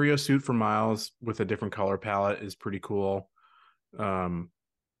Mysterio suit for Miles with a different color palette is pretty cool.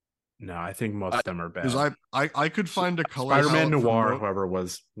 No, I think most of them are bad. Because I could find a color Spider-Man Noir, however,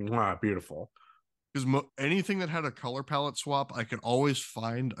 was beautiful. Because anything that had a color palette swap, I could always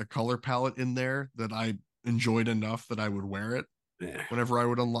find a color palette in there that I enjoyed enough that I would wear it whenever I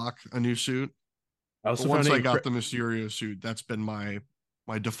would unlock a new suit. Once I got the Mysterio suit, that's been my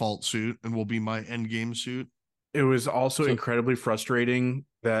default suit and will be my end game suit. It was also incredibly frustrating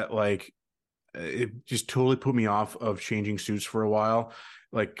that it just totally put me off of changing suits for a while.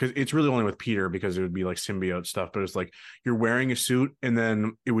 Because it's really only with Peter because it would be symbiote stuff, but it's you're wearing a suit and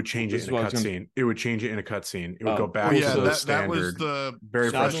then it would change it in a cutscene. It would change it in a cutscene. It would go back to the standard. That was very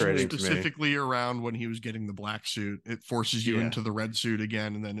frustrating specifically around when he was getting the black suit. It forces you into the red suit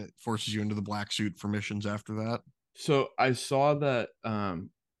again, and then it forces you into the black suit for missions after that. So I saw that,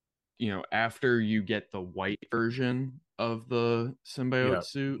 after you get the white version of the symbiote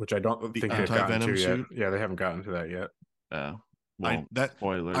suit, which I don't think they've gotten to yet. Yeah, they haven't gotten to that yet.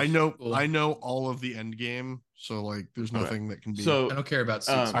 Spoilers. I know all of the end game, so there's nothing that can be. So I don't care about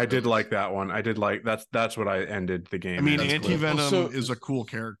suits. I did like that one. I did that's what I ended the game. I mean, Anti-Venom is a cool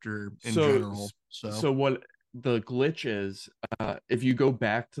character in general. So what the glitch is, if you go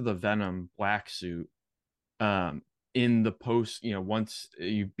back to the Venom black suit, in the post, once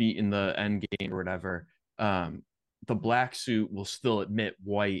you've beaten the end game or whatever, the black suit will still emit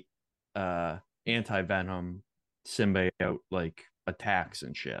white Anti-Venom symbiote attacks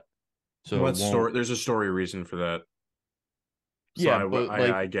and shit. So there's a story reason for that. So yeah,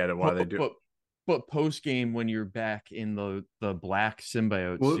 I get it why they do. But post game, when you're back in the black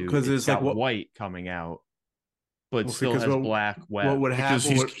symbiote suit, because it's got white coming out, but still has black web. What would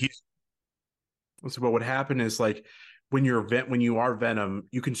happen? What would happen is when you are Venom,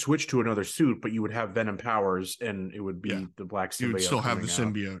 you can switch to another suit, but you would have Venom powers, and it would be the black symbiote. You would still have the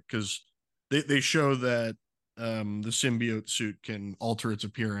symbiote because they show that the symbiote suit can alter its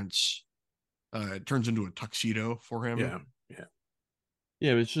appearance. It turns into a tuxedo for him.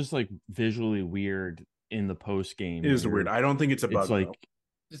 Yeah, it's just visually weird in the post game. It is weird. I don't think it's a bug.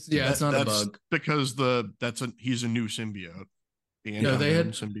 It's not a bug because he's a new symbiote.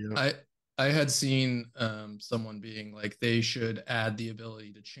 Symbiote. I had seen someone being they should add the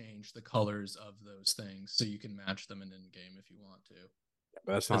ability to change the colors of those things so you can match them in game if you want to.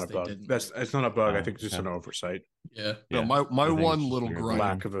 That's not a bug. It's not a bug. I think it's just an oversight. Yeah. No, my one little gripe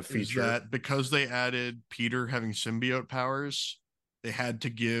lack of a feature is that because they added Peter having symbiote powers, they had to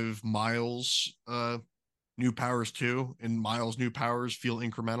give Miles new powers too, and Miles' new powers feel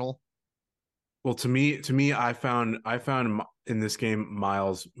incremental. Well, to me, I found in this game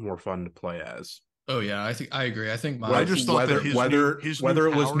Miles more fun to play as. Oh yeah, I agree. I think Miles. I just thought that whether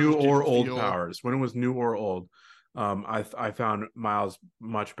it was new or old powers, when it was new or old. I found Miles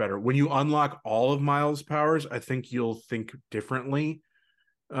much better. When you unlock all of Miles' powers, I think you'll think differently,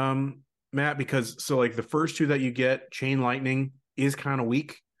 Matt, because the first two that you get, Chain Lightning, is kind of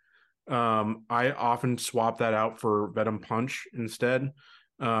weak. I often swap that out for Venom Punch instead.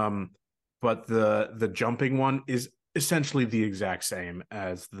 But the jumping one is essentially the exact same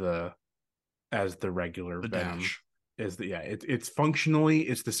as the regular Venom. Dash. It's functionally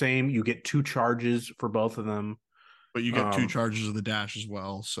it's the same. You get 2 charges for both of them. But you get 2 charges of the dash as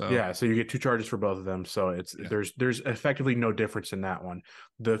well. So so you get 2 charges for both of them. So there's effectively no difference in that one.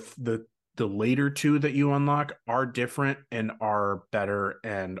 The later 2 that you unlock are different and are better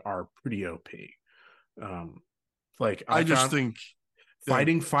and are pretty OP. I just think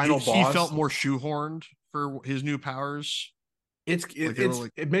fighting final boss. He felt more shoehorned for his new powers.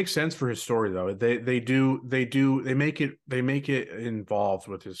 It makes sense for his story though. They make it involved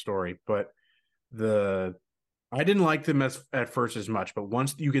with his story, but I didn't like them at first as much, but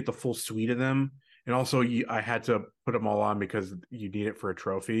once you get the full suite of them, and also I had to put them all on because you need it for a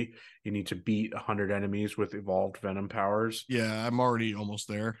trophy. You need to beat 100 enemies with evolved Venom powers. Yeah, I'm already almost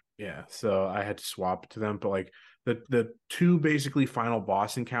there. Yeah, so I had to swap to them, but like the two basically final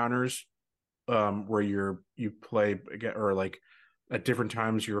boss encounters, where you play or like at different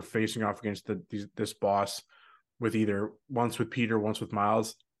times you're facing off against this boss with either once with Peter, once with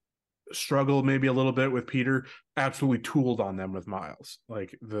Miles. Struggled maybe a little bit with Peter, absolutely tooled on them with Miles.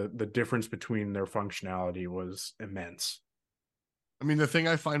 Like the difference between their functionality was immense. I mean, the thing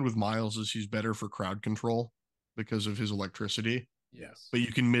I find with Miles is he's better for crowd control because of his electricity. Yes. But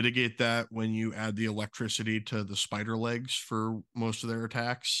you can mitigate that when you add the electricity to the spider legs for most of their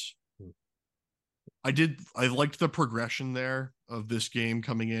attacks. I liked the progression there of this game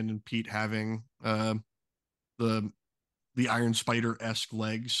coming in and Pete having the Iron Spider-esque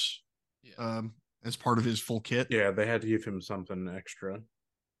legs as part of his full kit. Yeah, they had to give him something extra.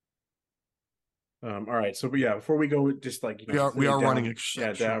 All right, so before we go, just like we are running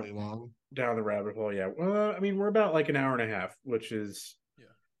exceptionally long down the rabbit hole. Yeah, well, I mean, we're about like an hour and a half, which is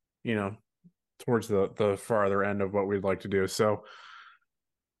towards the farther end of what we'd like to do. So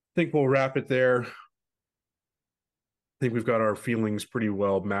I think we'll wrap it there. I think we've got our feelings pretty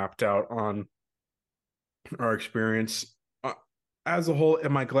well mapped out on our experience as a whole.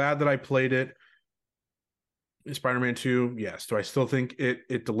 Am I glad that I played it? Spider-Man 2, yes. Do I still think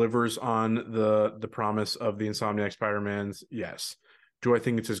it delivers on the promise of the Insomniac Spider-Mans? Yes. Do I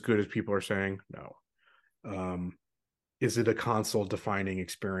think it's as good as people are saying? No. Is it a console-defining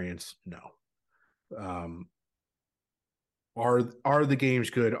experience? No. Are the games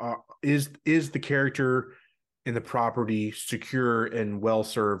good? Is the character in the property secure and well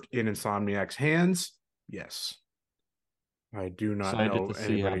served in Insomniac's hands? Yes. I do not know to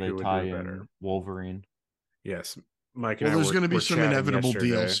see how anybody they who would tie do in better. Wolverine. Yes, Mike. Well, there's going to be some inevitable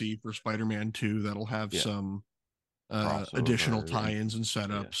yesterday. DLC for Spider-Man 2 that'll have some additional tie-ins and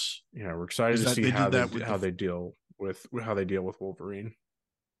setups. Yeah, we're excited to see how they deal with Wolverine.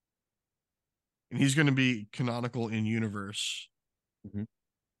 And he's going to be canonical in universe. Mm-hmm.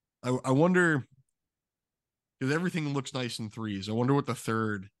 I wonder, because everything looks nice in threes. I wonder what the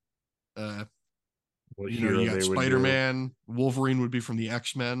third. You got Spider-Man. Wolverine would be from the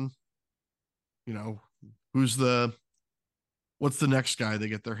X-Men. What's the next guy they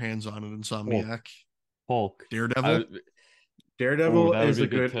get their hands on at Insomniac? Hulk. Daredevil. Daredevil is a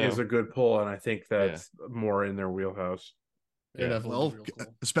good pull, and I think that's more in their wheelhouse. Daredevil. Well,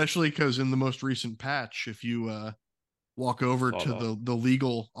 especially because in the most recent patch, if you walk over to the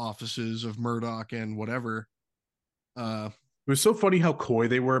legal offices of Murdoch and whatever, it was so funny how coy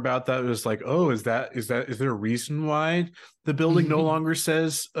they were about that. It was like, oh, is there a reason why the building no longer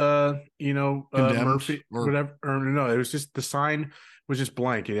says Murphy or whatever? Or no, it was just the sign was just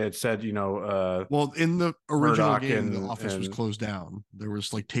blank. It had said, well, in the original game, the office was closed down. There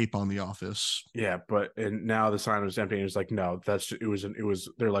was like tape on the office. Yeah, and now the sign was empty. And it's like, no, it was.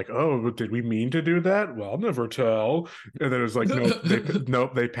 They're like, oh, did we mean to do that? Well, I'll never tell. And then it was like,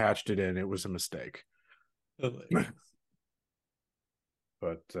 nope, they patched it in. It was a mistake. But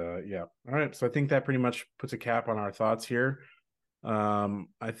all right. So I think that pretty much puts a cap on our thoughts here.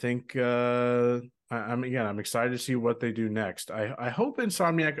 I think I'm excited to see what they do next. I hope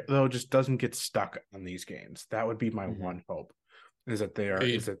Insomniac though just doesn't get stuck on these games. That would be my one hope. Is that they are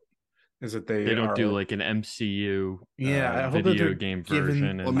they don't do like an MCU I hope video game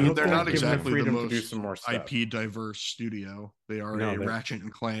version. I mean, they're not exactly the most IP diverse studio. They are a Ratchet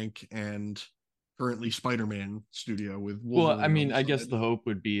and Clank and currently Spider-Man studio with Wolverine. Well, I mean, I guess the hope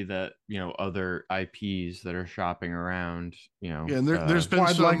would be that other IPs that are shopping around, and there's been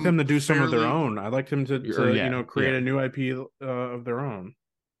I'd like them to do some of their own. I'd like them to create a new IP of their own.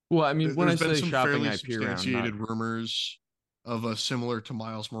 Well, I mean, when I say shopping IP substantiated rumors of a similar to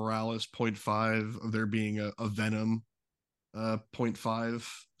Miles Morales 0.5 of there being a Venom 0.5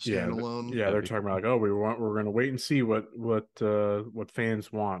 standalone. Yeah, they're talking about like, oh, we're going to wait and see what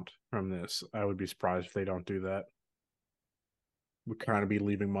fans want from this. I would be surprised if they don't do that. Would kind of be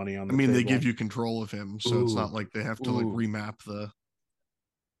leaving money on the table. They give you control of him, so it's not like they have to like remap the.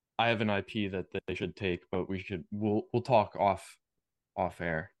 I have an IP that they should take, but we'll talk off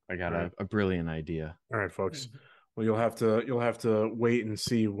air. I got a brilliant idea. All right, folks. Well, you'll have to wait and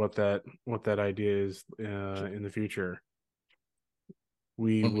see what that idea is in the future.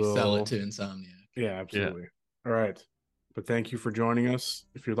 We will sell it to Insomniac. Yeah, absolutely. Yeah. All right. But thank you for joining us.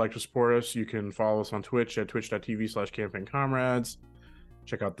 If you'd like to support us, you can follow us on Twitch at twitch.tv/Campaign Comrades.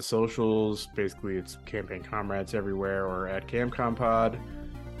 Check out the socials. Basically, it's Campaign Comrades everywhere or at CamCompod.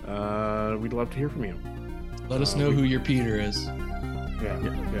 We'd love to hear from you. Let us know who your Peter is.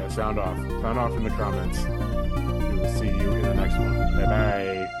 Yeah. Sound off. Sound off in the comments. We will see you in the next one.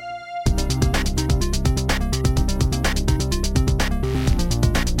 Bye-bye.